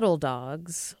with little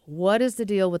dogs. What is the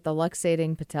deal with the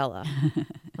luxating patella?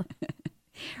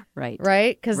 Right.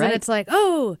 Right? Because then it's like,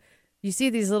 oh, you see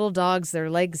these little dogs, their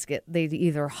legs they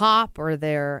either hop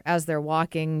or as they're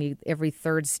walking, every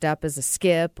third step is a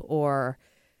skip, or,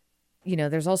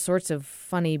 there's all sorts of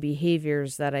funny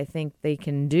behaviors that I think they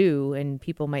can do, and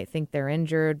people might think they're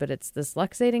injured, but it's this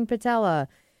luxating patella,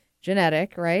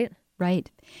 genetic, right?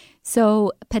 Right.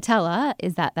 So patella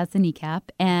that's the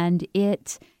kneecap, and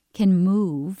it can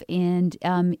move, and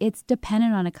it's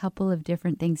dependent on a couple of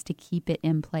different things to keep it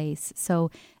in place. So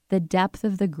the depth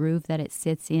of the groove that it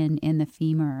sits in the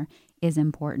femur is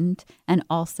important, and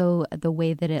also the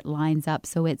way that it lines up.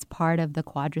 So it's part of the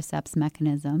quadriceps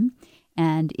mechanism,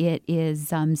 and it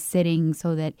is sitting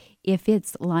so that if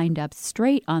it's lined up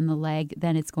straight on the leg,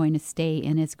 then it's going to stay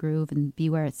in its groove and be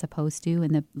where it's supposed to,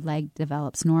 and the leg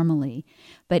develops normally.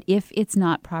 But if it's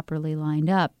not properly lined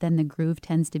up, then the groove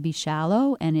tends to be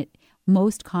shallow, and it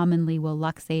most commonly will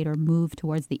luxate or move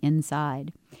towards the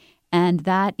inside. And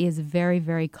that is very,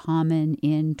 very common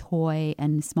in toy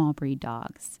and small breed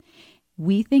dogs.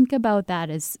 We think about that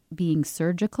as being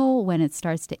surgical when it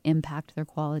starts to impact their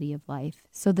quality of life.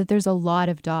 So that there's a lot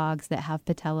of dogs that have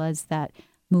patellas that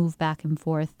move back and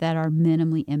forth that are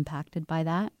minimally impacted by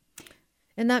that.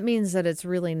 And that means that it's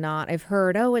really not, I've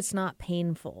heard, it's not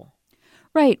painful.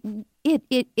 Right.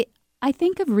 I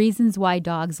think of reasons why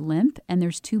dogs limp, and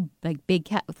there's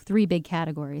three big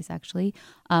categories, actually.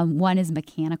 One is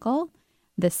mechanical,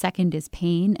 the second is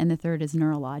pain, and the third is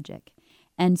neurologic.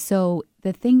 And so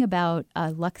the thing about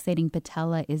luxating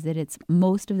patella is that it's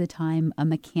most of the time a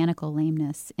mechanical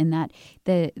lameness, in that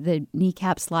the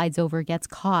kneecap slides over, gets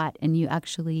caught, and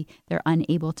they're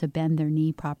unable to bend their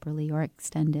knee properly or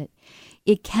extend it.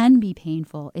 It can be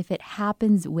painful if it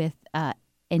happens with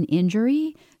an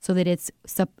injury, so that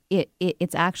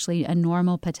it's actually a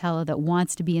normal patella that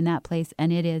wants to be in that place,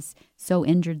 and it is so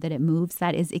injured that it moves.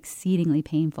 That is exceedingly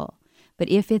painful. But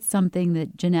if it's something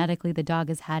that genetically the dog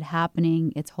has had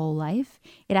happening its whole life,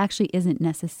 it actually isn't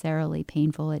necessarily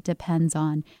painful. It depends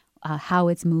on how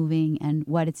it's moving and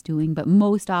what it's doing. But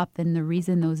most often, the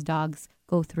reason those dogs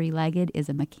go three-legged is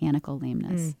a mechanical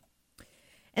lameness.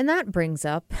 And that brings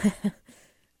up,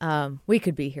 we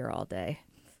could be here all day.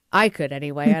 I could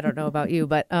anyway. I don't know about you,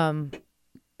 but and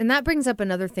that brings up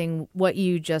another thing, what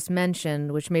you just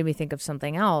mentioned, which made me think of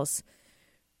something else.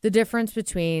 The difference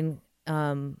between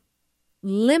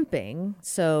limping,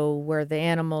 so where the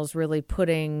animal's really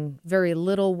putting very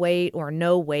little weight or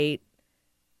no weight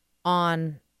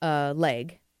on a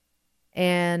leg,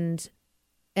 and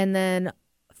then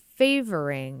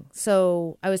favoring.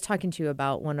 So I was talking to you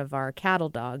about one of our cattle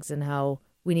dogs and how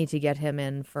we need to get him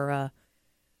in for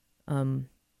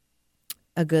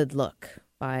a good look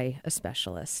by a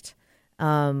specialist.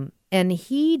 And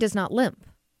he does not limp.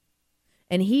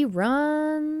 And he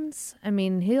runs. I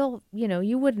mean,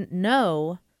 you wouldn't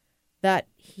know that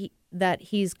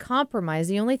he's compromised.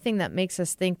 The only thing that makes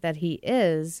us think that he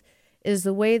is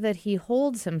the way that he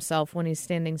holds himself when he's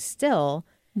standing still.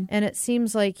 And it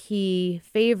seems like he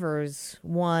favors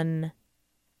one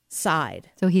side.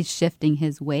 So he's shifting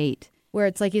his weight. Where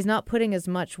it's like he's not putting as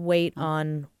much weight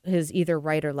on his either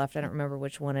right or left. I don't remember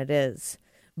which one it is.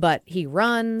 But he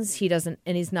runs, he doesn't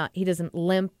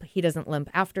limp. He doesn't limp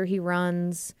after he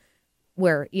runs,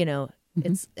 where,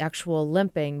 it's actual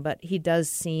limping, but he does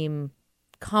seem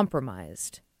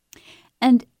compromised.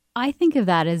 And I think of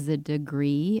that as a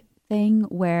degree thing,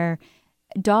 where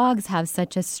dogs have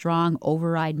such a strong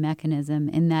override mechanism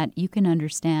in that you can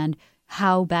understand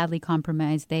how badly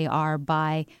compromised they are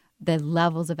by the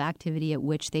levels of activity at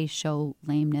which they show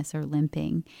lameness or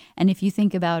limping. And if you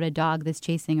think about a dog that's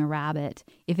chasing a rabbit,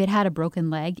 if it had a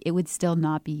broken leg, it would still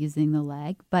not be using the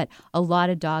leg. But a lot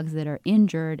of dogs that are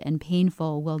injured and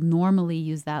painful will normally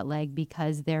use that leg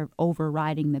because they're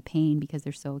overriding the pain because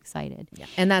they're so excited. Yeah.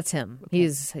 And that's him. Okay.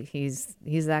 He's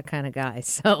that kind of guy.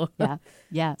 So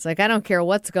yeah. It's like, I don't care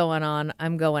what's going on.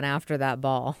 I'm going after that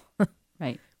ball.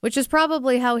 Right. Which is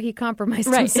probably how he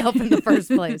compromised himself in the first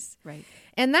place. Right.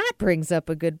 And that brings up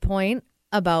a good point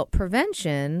about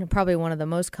prevention. Probably one of the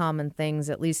most common things,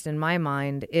 at least in my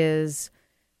mind, is,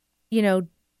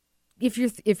 if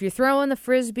you're throwing the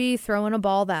frisbee, throwing a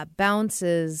ball that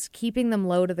bounces, keeping them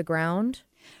low to the ground.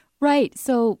 Right.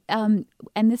 So, and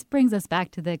this brings us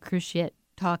back to the cruciate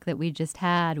talk that we just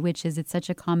had, which is it's such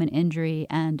a common injury,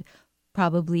 and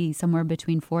probably somewhere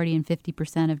between 40 and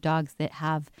 50% of dogs that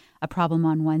have a problem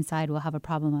on one side will have a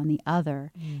problem on the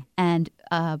other. And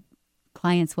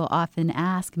clients will often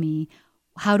ask me,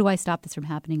 how do I stop this from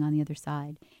happening on the other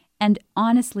side? And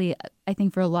honestly, I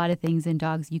think for a lot of things in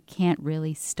dogs, you can't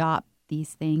really stop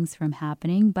these things from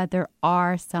happening, but there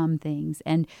are some things.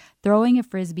 And throwing a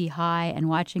Frisbee high and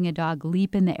watching a dog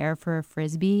leap in the air for a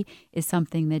Frisbee is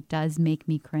something that does make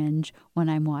me cringe when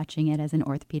I'm watching it as an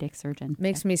orthopedic surgeon.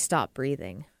 Makes me stop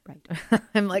breathing. Right.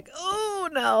 I'm like, oh,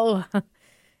 no.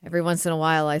 Every once in a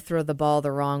while, I throw the ball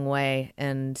the wrong way,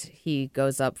 and he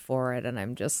goes up for it, and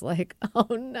I'm just like,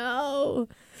 oh, no.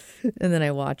 And then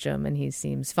I watch him, and he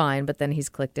seems fine, but then he's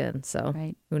clicked in, so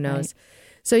who knows. Right.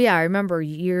 So, yeah, I remember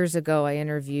years ago I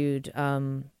interviewed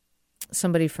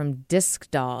somebody from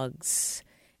Disc Dogs,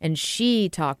 and she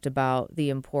talked about the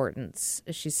importance.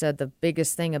 She said the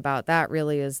biggest thing about that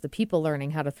really is the people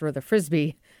learning how to throw the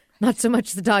Frisbee, not so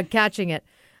much the dog catching it,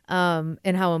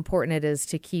 and how important it is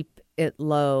to keep it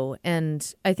low.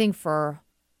 And I think for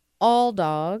all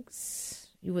dogs,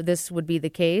 this would be the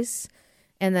case.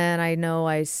 And then I know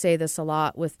I say this a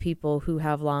lot with people who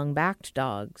have long-backed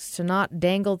dogs, to not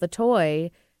dangle the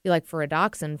toy, like for a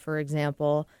dachshund, for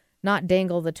example, not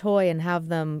dangle the toy and have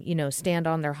them, stand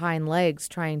on their hind legs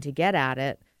trying to get at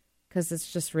it, because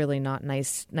it's just really not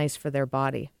nice for their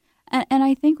body. And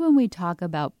I think when we talk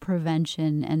about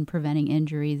prevention and preventing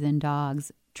injuries in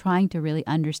dogs, trying to really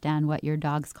understand what your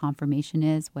dog's conformation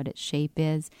is, what its shape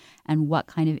is, and what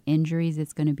kind of injuries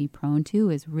it's going to be prone to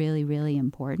is really, really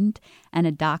important. And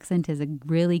a dachshund is a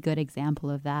really good example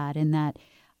of that, in that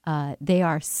they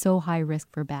are so high risk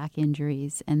for back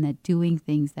injuries, and that doing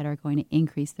things that are going to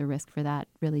increase the risk for that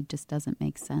really just doesn't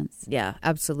make sense. Yeah,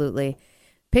 absolutely.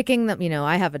 Picking them,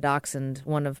 I have a dachshund,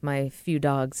 one of my few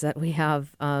dogs that we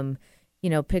have,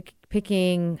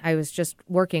 picking, I was just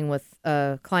working with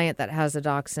a client that has a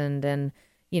dachshund, and,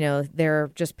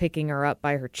 they're just picking her up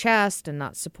by her chest and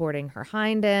not supporting her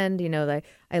hind end.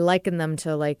 I liken them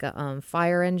to like a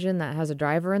fire engine that has a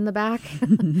driver in the back.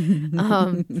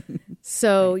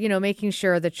 So, making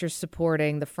sure that you're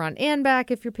supporting the front and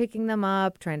back if you're picking them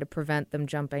up, trying to prevent them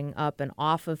jumping up and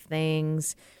off of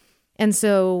things. And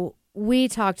so we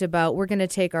talked about, we're going to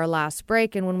take our last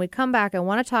break. And when we come back, I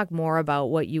want to talk more about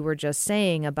what you were just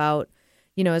saying about,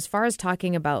 as far as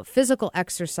talking about physical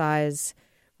exercise,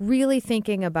 really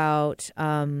thinking about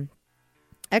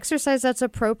exercise that's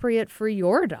appropriate for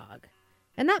your dog.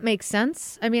 And that makes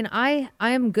sense. I mean, I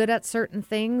am good at certain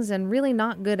things and really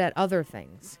not good at other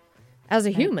things as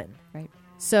a human. Right.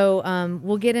 So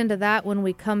we'll get into that when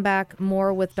we come back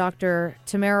more with Dr.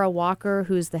 Tamara Walker,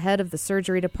 who's the head of the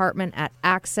surgery department at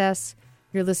Access.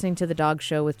 You're listening to The Dog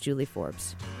Show with Julie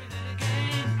Forbes.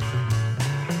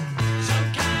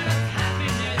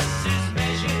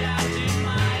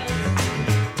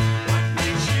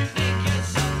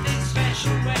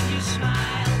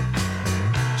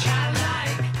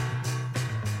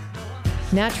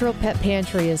 Natural Pet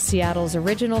Pantry is Seattle's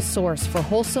original source for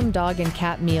wholesome dog and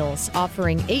cat meals,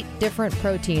 offering 8 different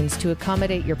proteins to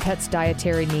accommodate your pet's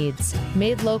dietary needs.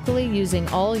 Made locally using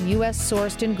all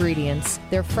U.S.-sourced ingredients,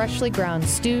 their freshly ground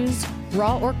stews,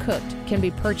 raw or cooked, can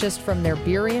be purchased from their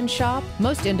Burien shop,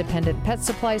 most independent pet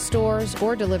supply stores,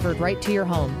 or delivered right to your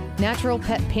home. Natural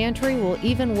Pet Pantry will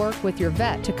even work with your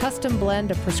vet to custom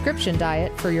blend a prescription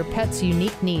diet for your pet's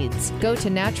unique needs. Go to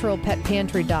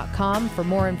naturalpetpantry.com for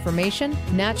more information.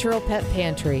 Natural Pet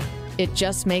Pantry. It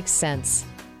just makes sense.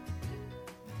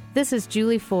 This is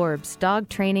Julie Forbes, dog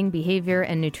training, behavior,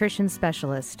 and nutrition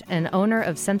specialist, and owner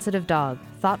of Sensitive Dog,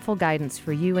 thoughtful guidance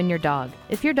for you and your dog.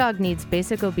 If your dog needs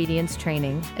basic obedience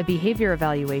training, a behavior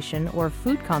evaluation, or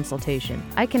food consultation,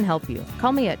 I can help you.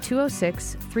 Call me at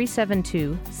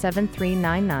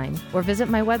 206-372-7399 or visit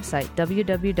my website,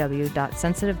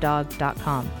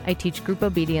 www.sensitivedog.com. I teach group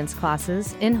obedience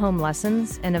classes, in-home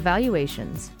lessons, and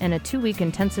evaluations, and a 2-week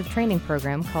intensive training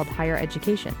program called Higher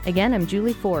Education. Again, I'm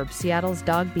Julie Forbes, Seattle's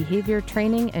dog behavior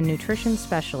training and nutrition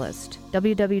specialist.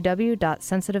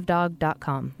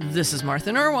 www.sensitivedog.com. This is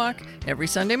Martha Norwalk. Every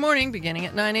Sunday morning beginning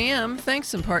at 9 a.m.,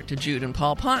 thanks in part to Jude and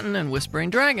Paul Ponton and Whispering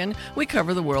Dragon, we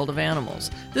cover the world of animals.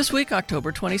 This week,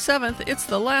 October 27th, it's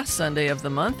the last Sunday of the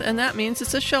month, and that means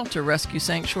it's a shelter, rescue,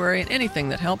 sanctuary, and anything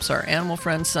that helps our animal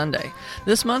friends Sunday.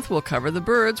 This month, we'll cover the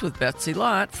birds with Betsy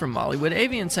Lott from Mollywood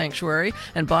Avian Sanctuary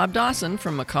and Bob Dawson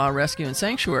from Macaw Rescue and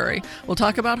Sanctuary. We'll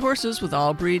talk about horses with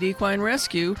All Breed Equine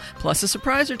Rescue, plus a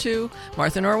surprise or two.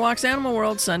 Martha Norwalk's Animal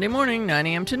World, Sunday morning, 9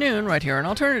 a.m. to noon, right here on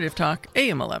Alternative Talk,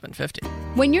 AM 1150.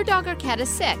 When your dog or cat is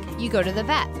sick, you go to the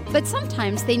vet, but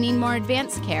sometimes they need more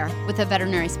advanced care with a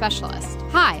veterinary specialist.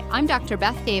 Hi, I'm Dr.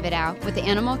 Beth Davidow with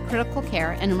Animal Critical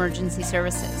Care and Emergency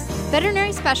Services.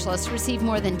 Veterinary specialists receive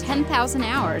more than 10,000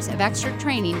 hours of extra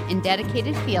training in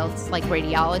dedicated fields like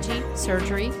radiology,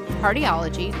 surgery,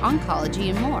 cardiology,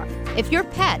 oncology, and more. If your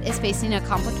pet is facing a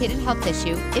complicated health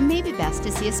issue, it may be best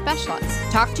to see a specialist.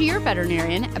 Talk to your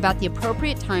veterinarian about the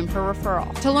appropriate time for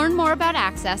referral. To learn more about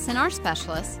Access and our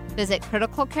specialists, visit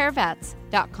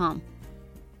criticalcarevets.com.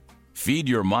 Feed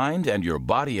your mind and your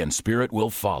body and spirit will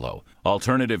follow.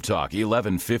 Alternative Talk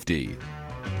 1150.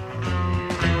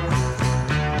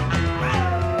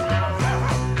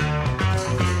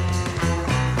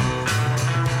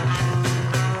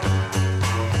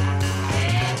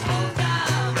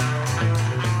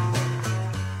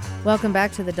 Welcome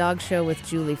back to the Dog Show with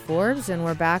Julie Forbes, and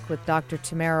we're back with Dr.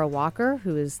 Tamara Walker,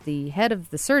 who is the head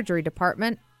of the surgery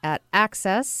department at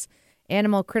Access,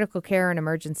 Animal Critical Care and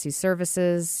Emergency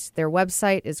Services. Their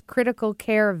website is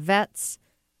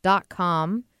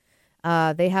criticalcarevets.com.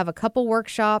 They have a couple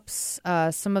workshops.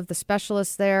 Some of the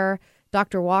specialists there,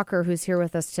 Dr. Walker, who's here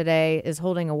with us today, is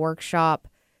holding a workshop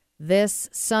this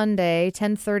Sunday,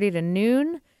 10:30 to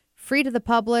noon, free to the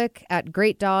public at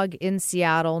Great Dog in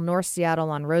Seattle, North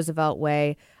Seattle on Roosevelt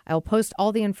Way. I will post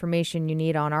all the information you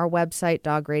need on our website,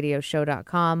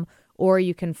 dogradioshow.com, or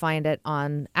you can find it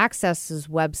on Access's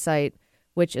website,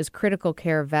 which is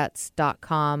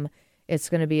criticalcarevets.com. It's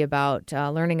going to be about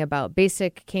learning about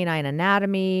basic canine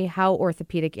anatomy, how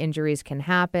orthopedic injuries can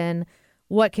happen,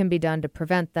 what can be done to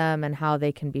prevent them, and how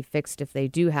they can be fixed if they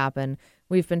do happen.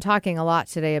 We've been talking a lot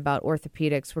today about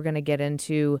orthopedics. We're going to get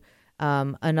into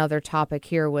another topic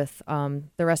here with the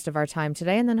rest of our time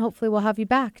today, and then hopefully we'll have you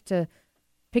back to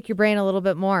pick your brain a little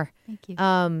bit more. Thank you.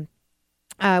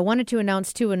 I wanted to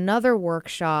announce, too, another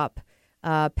workshop,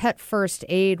 Pet First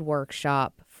Aid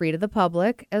workshop, free to the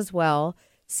public as well,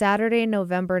 Saturday,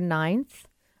 November 9th.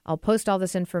 I'll post all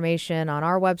this information on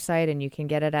our website, and you can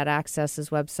get it at Access's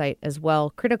website as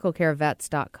well,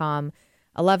 criticalcarevets.com,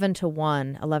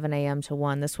 11 a.m. to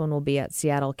 1. This one will be at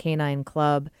Seattle Canine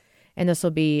Club. And this will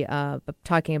be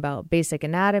talking about basic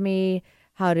anatomy,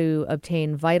 how to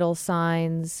obtain vital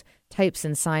signs, types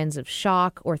and signs of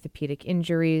shock, orthopedic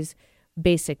injuries,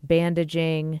 basic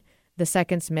bandaging. The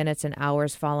seconds, minutes, and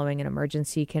hours following an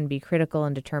emergency can be critical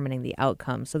in determining the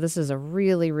outcome. So this is a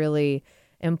really, really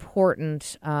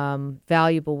important,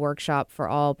 valuable workshop for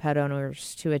all pet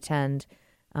owners to attend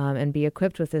and be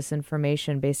equipped with this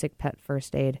information, basic pet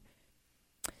first aid.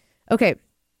 Okay.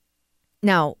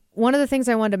 Now, one of the things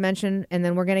I wanted to mention, and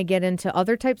then we're going to get into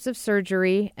other types of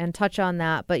surgery and touch on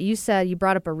that, but you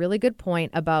brought up a really good point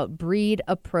about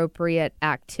breed-appropriate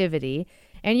activity.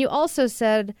 And you also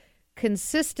said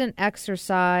consistent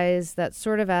exercise that's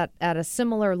sort of at a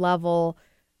similar level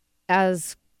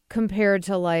as compared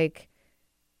to like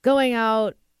going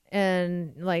out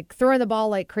and like throwing the ball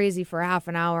like crazy for half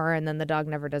an hour and then the dog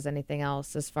never does anything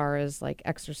else as far as like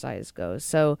exercise goes.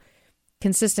 So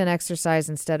consistent exercise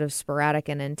instead of sporadic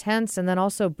and intense, and then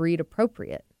also breed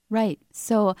appropriate. Right.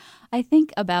 So I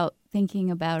think about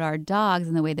thinking about our dogs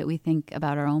and the way that we think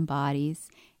about our own bodies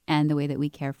and the way that we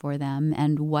care for them,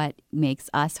 and what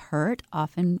makes us hurt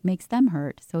often makes them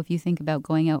hurt. So if you think about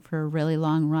going out for a really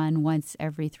long run once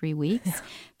every 3 weeks,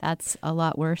 that's a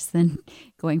lot worse than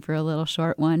going for a little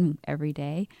short one every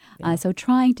day. Yeah. So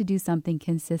trying to do something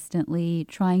consistently,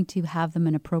 trying to have them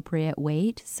an appropriate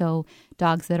weight. So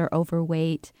dogs that are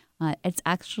overweight, it's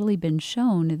actually been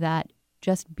shown that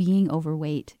just being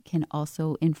overweight can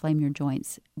also inflame your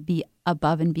joints, be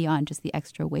above and beyond just the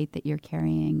extra weight that you're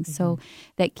carrying. Mm-hmm. So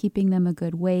that keeping them a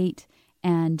good weight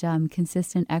and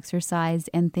consistent exercise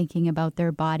and thinking about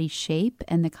their body shape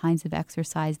and the kinds of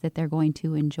exercise that they're going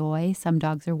to enjoy. Some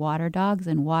dogs are water dogs,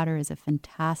 and water is a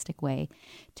fantastic way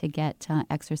to get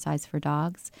exercise for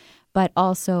dogs. But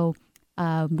also,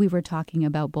 we were talking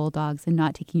about bulldogs and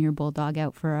not taking your bulldog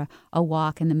out for a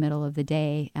walk in the middle of the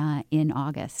day in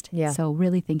August. Yeah. So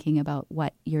really thinking about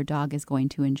what your dog is going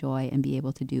to enjoy and be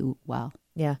able to do well.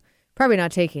 Yeah. Probably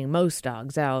not taking most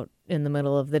dogs out in the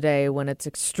middle of the day when it's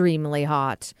extremely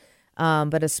hot,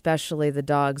 but especially the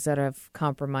dogs that have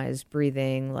compromised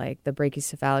breathing, like the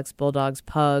brachycephalics, bulldogs,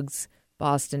 pugs,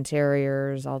 Boston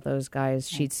Terriers, all those guys,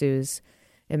 Shih Tzus.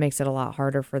 It makes it a lot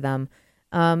harder for them.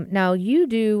 Now, you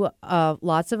do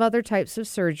lots of other types of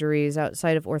surgeries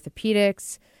outside of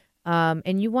orthopedics,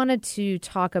 and you wanted to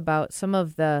talk about some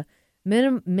of the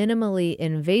minimally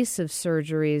invasive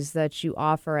surgeries that you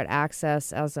offer at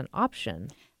Access as an option.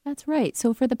 That's right.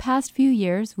 So for the past few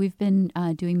years, we've been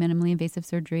doing minimally invasive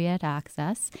surgery at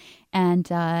Access, and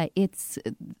it's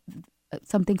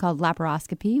something called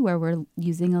laparoscopy, where we're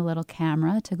using a little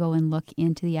camera to go and look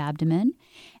into the abdomen.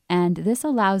 And this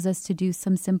allows us to do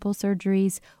some simple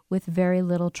surgeries with very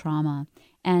little trauma.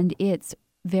 And it's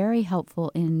very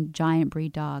helpful in giant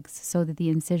breed dogs so that the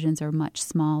incisions are much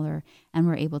smaller and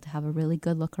we're able to have a really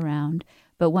good look around.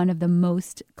 But one of the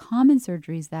most common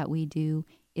surgeries that we do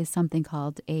is something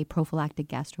called a prophylactic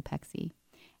gastropexy.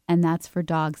 And that's for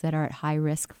dogs that are at high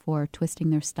risk for twisting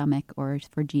their stomach or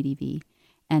for GDV.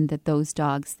 And that those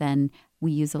dogs, then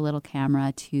we use a little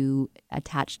camera to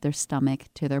attach their stomach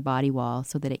to their body wall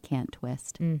so that it can't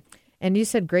twist. And you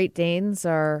said Great Danes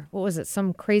are, what was it,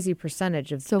 some crazy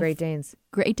percentage of Great Danes?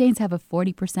 Great Danes have a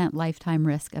 40% lifetime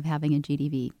risk of having a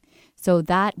GDV. So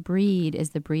that breed is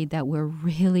the breed that we're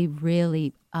really,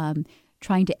 really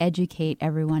trying to educate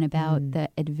everyone about the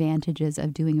advantages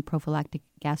of doing a prophylactic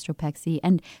gastropexy.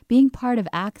 And being part of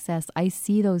Access, I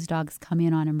see those dogs come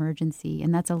in on emergency,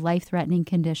 and that's a life-threatening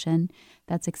condition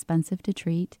that's expensive to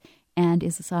treat and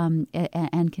is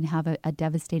and can have a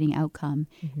devastating outcome.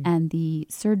 And the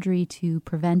surgery to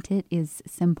prevent it is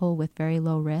simple with very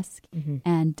low risk,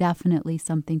 and definitely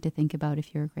something to think about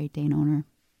if you're a Great Dane owner.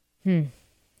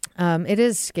 It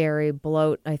is scary,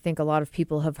 bloat. I think a lot of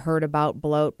people have heard about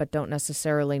bloat, but don't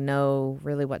necessarily know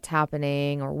really what's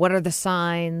happening or what are the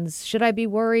signs. Should I be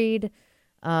worried?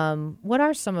 What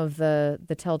are some of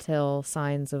the telltale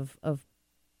signs of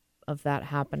that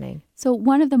happening? So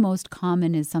one of the most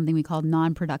common is something we call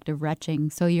non-productive retching.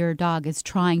 So your dog is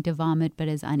trying to vomit but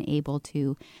is unable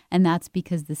to. And that's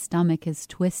because the stomach is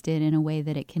twisted in a way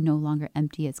that it can no longer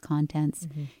empty its contents.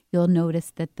 You'll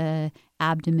notice that the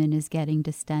abdomen is getting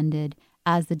distended.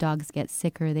 As the dogs get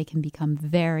sicker, they can become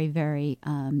very, very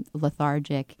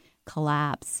lethargic,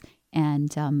 collapse,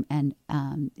 and have an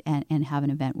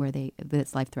event where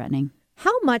it's life-threatening.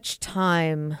 How much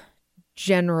time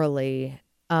generally...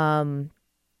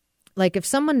 like if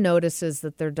someone notices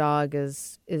that their dog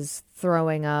is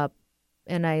throwing up,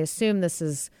 and I assume this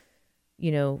is,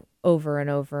 over and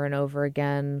over and over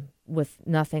again with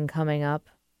nothing coming up.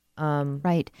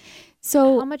 Right.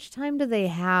 So how much time do they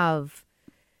have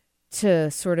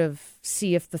to sort of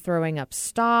see if the throwing up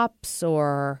stops,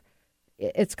 or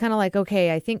it's kind of like,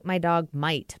 okay, I think my dog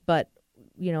might, but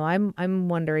I'm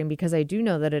wondering, because I do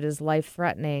know that it is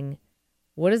life-threatening.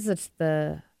 What is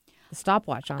the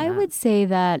stopwatch on that? I would say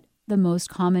that the most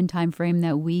common time frame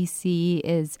that we see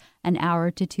is an hour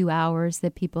to 2 hours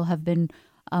that people have been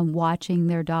watching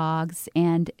their dogs,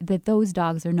 and that those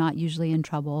dogs are not usually in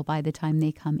trouble by the time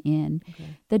they come in.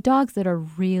 The dogs that are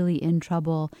really in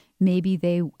trouble, maybe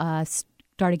they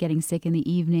started getting sick in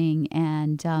the evening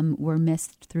and were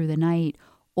missed through the night,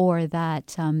 or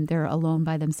that they're alone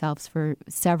by themselves for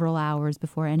several hours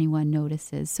before anyone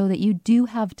notices. So that you do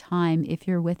have time, if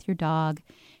you're with your dog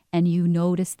and you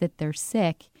notice that they're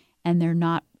sick and they're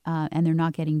not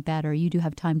getting better, you do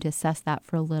have time to assess that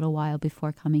for a little while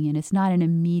before coming in. It's not an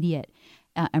immediate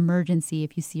emergency.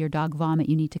 If you see your dog vomit,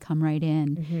 you need to come right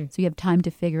in. So you have time to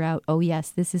figure out, oh yes,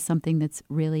 this is something that's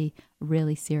really,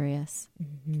 really serious.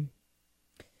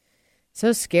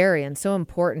 So scary and so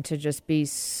important to just be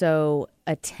so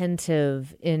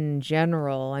attentive in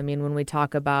general. I mean, when we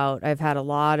talk about, I've had a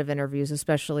lot of interviews,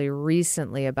 especially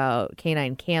recently, about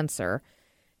canine cancer,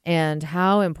 and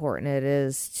how important it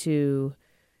is to,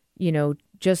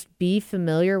 just be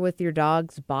familiar with your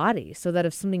dog's body so that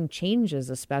if something changes,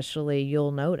 especially,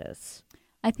 you'll notice.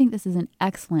 I think this is an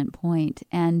excellent point.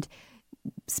 And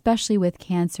especially with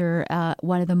cancer,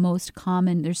 one of the most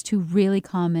common, there's two really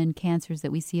common cancers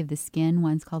that we see of the skin.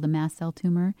 One's called a mast cell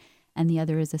tumor, and the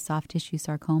other is a soft tissue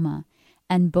sarcoma.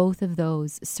 And both of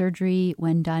those, surgery,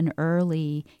 when done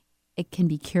early, it can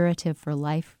be curative for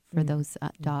life for those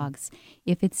dogs.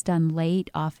 If it's done late,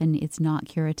 often it's not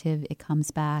curative. It comes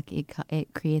back.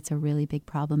 It creates a really big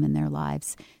problem in their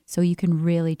lives. So you can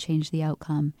really change the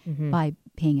outcome by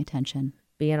paying attention.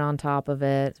 Being on top of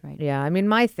it. That's right. Yeah. I mean,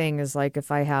 my thing is like, if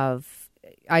I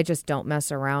just don't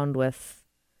mess around with,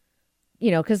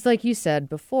 because like you said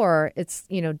before, it's,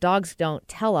 dogs don't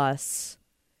tell us,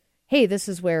 hey, this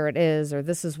is where it is, or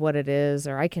this is what it is,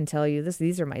 or I can tell you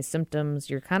these are my symptoms.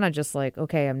 You're kind of just like,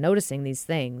 okay, I'm noticing these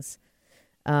things,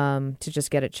 to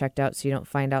just get it checked out so you don't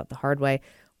find out the hard way.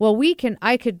 Well,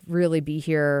 I could really be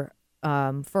here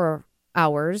for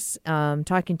hours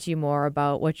talking to you more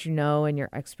about what you know and your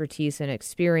expertise and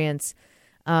experience.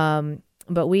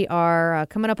 But we are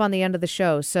coming up on the end of the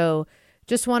show. So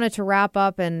just wanted to wrap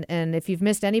up, and if you've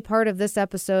missed any part of this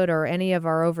episode or any of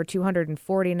our over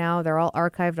 240 now, they're all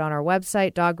archived on our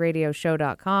website,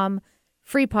 dogradioshow.com.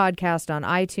 Free podcast on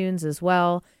iTunes as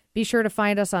well. Be sure to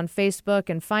find us on Facebook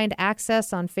and find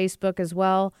Access on Facebook as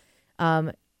well.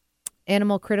 And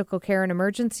Animal Critical Care and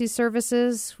Emergency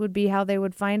Services would be how they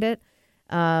would find it.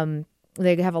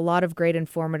 They have a lot of great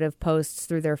informative posts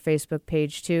through their Facebook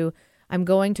page, too. I'm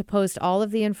going to post all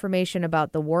of the information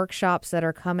about the workshops that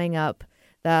are coming up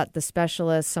that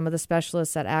some of the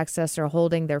specialists at Access are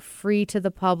holding. They're free to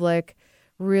the public,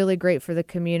 really great for the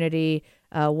community.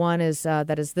 One is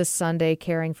that is this Sunday,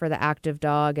 Caring for the Active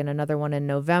Dog, and another one in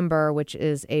November, which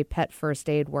is a pet first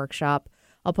aid workshop.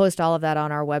 I'll post all of that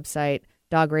on our website,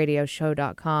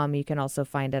 dogradioshow.com. You can also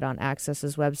find it on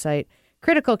Access's website,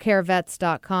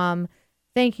 criticalcarevets.com.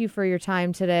 Thank you for your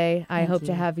time today. I hope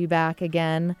to have you back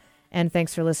again. And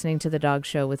thanks for listening to The Dog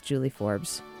Show with Julie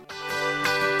Forbes.